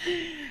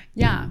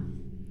 yeah.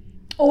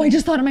 Oh, I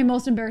just thought of my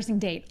most embarrassing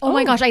date. Oh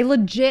my gosh, I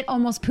legit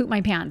almost pooped my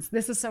pants.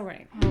 This is so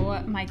great.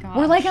 Oh my gosh.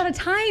 We're like out of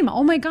time.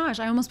 Oh my gosh,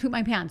 I almost pooped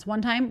my pants.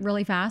 One time,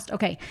 really fast.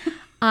 Okay.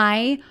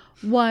 Do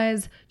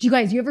you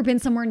guys, you ever been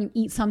somewhere and you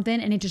eat something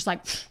and it just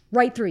like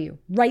right through you?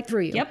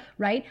 Yep.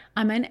 Right?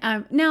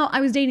 Now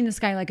I was dating this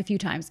guy like a few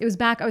times. It was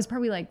back, I was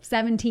probably like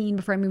 17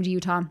 before I moved to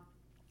Utah.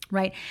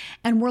 Right.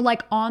 And we're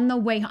like on the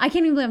way. I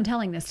can't even believe I'm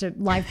telling this to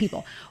live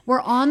people. We're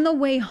on the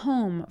way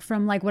home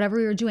from like whatever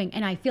we were doing.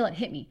 And I feel it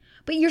hit me.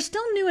 But you're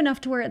still new enough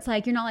to where it's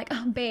like, you're not like,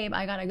 oh, babe,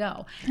 I got to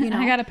go. You know,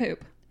 I got to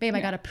poop. Babe, I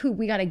got to poop.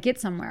 We got to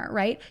get somewhere.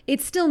 Right.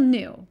 It's still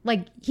new.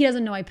 Like he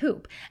doesn't know I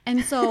poop.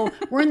 And so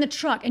we're in the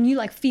truck and you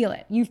like feel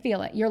it. You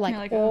feel it. You're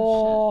like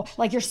oh,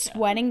 like you're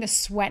sweating. The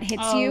sweat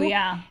hits you. Oh,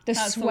 yeah.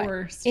 That's sweat. The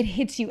worst. It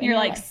hits you. And you're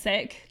like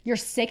sick. You're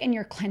sick and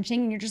you're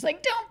clenching and you're just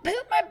like, don't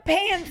poop my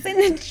pants in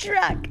the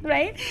truck,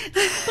 right?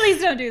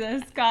 Please don't do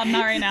this. God,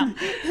 not right now.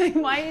 Like,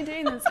 why are you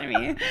doing this to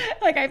me?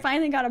 Like, I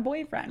finally got a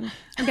boyfriend.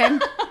 Okay.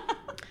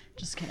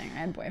 Just kidding. I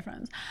had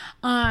boyfriends.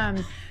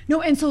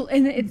 No,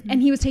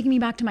 and he was taking me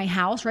back to my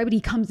house, right? But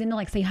he comes in to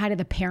like say hi to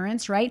the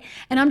parents, right?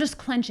 And I'm just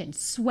clenching,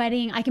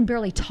 sweating. I can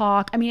barely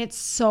talk. I mean, it's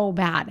so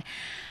bad.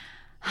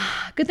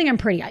 Good thing I'm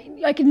pretty.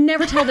 I could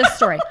never tell this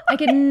story. I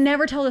could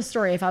never tell this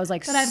story if I was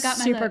like But I've got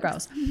my super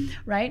lips. gross,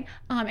 right?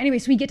 Anyway,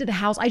 so we get to the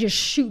house. I just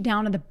shoot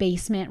down to the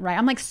basement, right?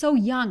 I'm like so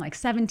young, like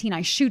 17.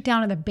 I shoot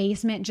down to the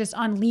basement, just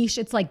unleash.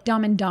 It's like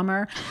Dumb and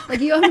Dumber.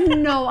 Like you have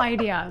no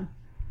idea.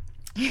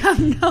 You have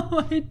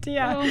no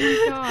idea. Oh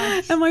my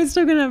gosh. Am I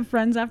still gonna have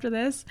friends after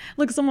this?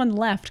 Look, someone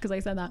left because I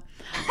said that.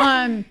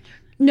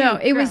 No,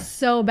 it was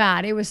so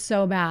bad. It was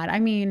so bad. I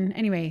mean,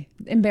 anyway,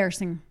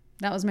 embarrassing.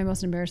 That was my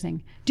most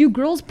embarrassing. Do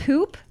girls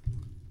poop?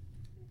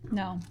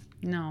 No.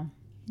 No.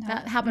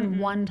 That happened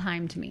one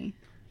time to me.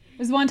 It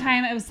was one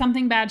time, it was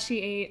something bad she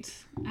ate.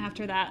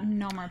 After that,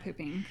 no more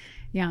pooping.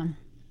 Yeah.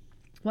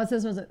 What's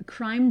this? Was it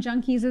Crime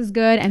Junkies is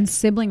good and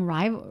sibling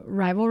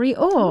rivalry?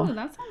 Oh, Oh,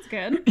 that sounds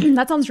good.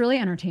 that sounds really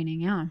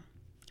entertaining. Yeah.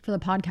 For the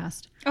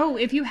podcast. Oh,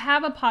 if you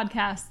have a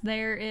podcast,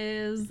 there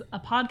is a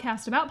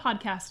podcast about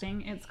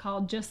podcasting. It's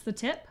called Just the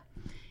Tip.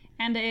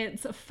 And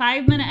it's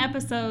 5-minute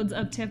episodes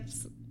of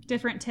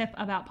different tip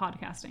about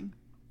podcasting.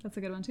 That's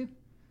a good one too.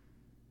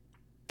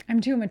 I'm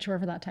too mature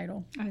for that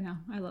title. I know.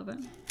 I love it.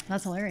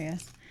 That's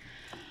hilarious.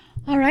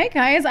 All right,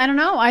 guys. I don't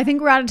know. I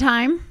think we're out of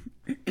time.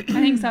 I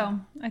think so.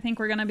 I think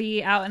we're going to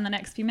be out in the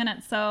next few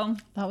minutes. So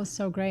That was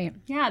so great.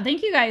 yeah,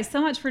 thank you guys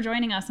so much for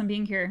joining us and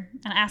being here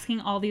and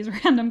asking all these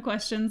random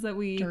questions that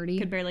we Dirty.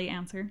 could barely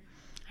answer.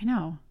 I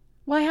know.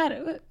 Well, I had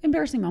an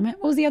embarrassing moment.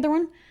 What was the other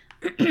one?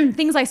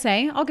 Things I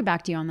say. I'll get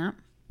back to you on that.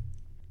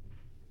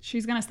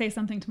 She's going to say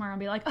something tomorrow and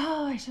be like,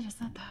 oh, I should have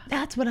said that.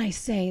 That's what I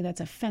say that's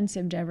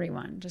offensive to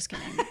everyone. Just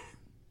kidding.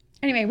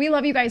 Anyway, we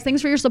love you guys.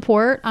 Thanks for your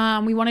support.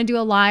 We want to do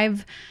a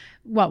live,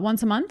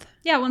 once a month?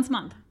 Yeah, once a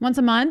month. Once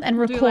a month and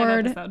Do a live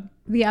record episode.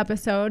 the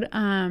episode.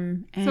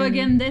 And So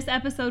again, this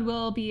episode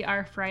will be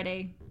our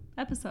Friday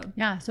episode.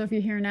 yeah. So if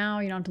you're here now,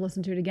 you don't have to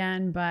listen to it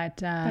again. But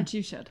But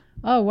you should.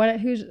 what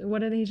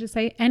did he just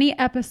say? Any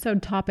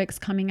episode topics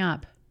coming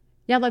up?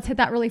 Yeah, let's hit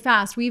that really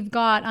fast. We've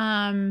got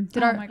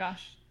Oh my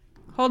gosh.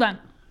 Hold on.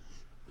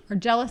 our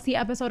jealousy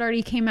episode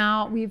already came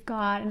out. We've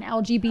got an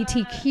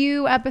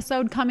LGBTQ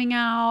episode coming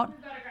out.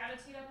 We've got a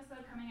gratitude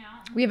episode coming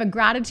out. We have a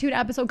gratitude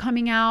episode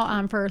coming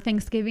out for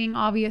Thanksgiving,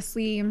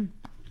 obviously.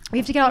 We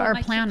have to get out our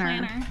Like your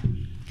planner.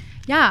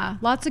 Yeah,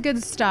 lots of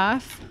good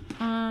stuff.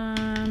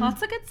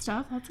 Lots of good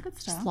stuff.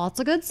 Lots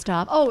of good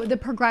stuff. Oh, the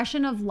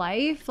progression of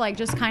life, like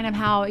just kind of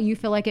how you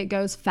feel like it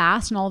goes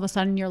fast and all of a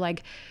sudden you're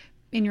like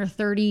in your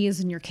 30s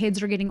and your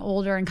kids are getting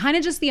older and kind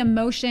of just the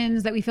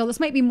emotions that we feel. This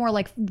might be more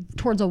like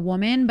towards a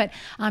woman, but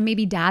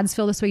maybe dads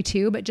feel this way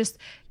too, but just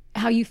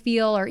how you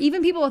feel, or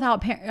even people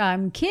without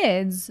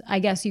kids, I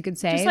guess you could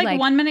say. Just like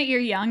 1 minute you're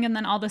young and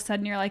then all of a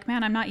sudden you're like,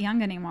 man, I'm not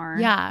young anymore.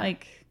 Yeah.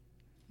 Like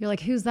You're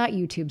like, who's that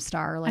YouTube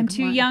star? Like, I'm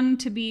too what? young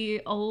to be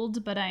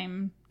old, but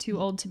I'm too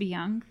old to be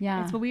young.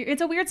 Yeah.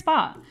 It's a weird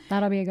spot.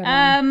 That'll be a good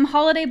one.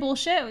 Holiday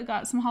bullshit. We've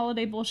got some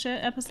holiday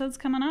bullshit episodes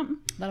coming up.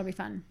 That'll be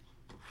fun.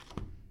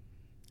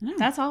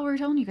 That's all we're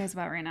telling you guys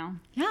about right now.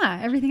 Yeah,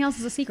 everything else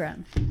is a secret.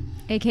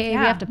 AKA we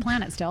Yeah. have to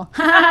plan it still.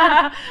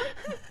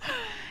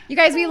 You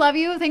guys, we love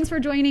you. Thanks for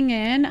joining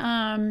in.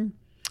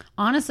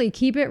 Honestly,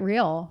 keep it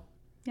real.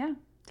 Yeah.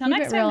 Till Keep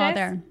next it real time, out guys.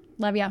 there.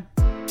 Love ya.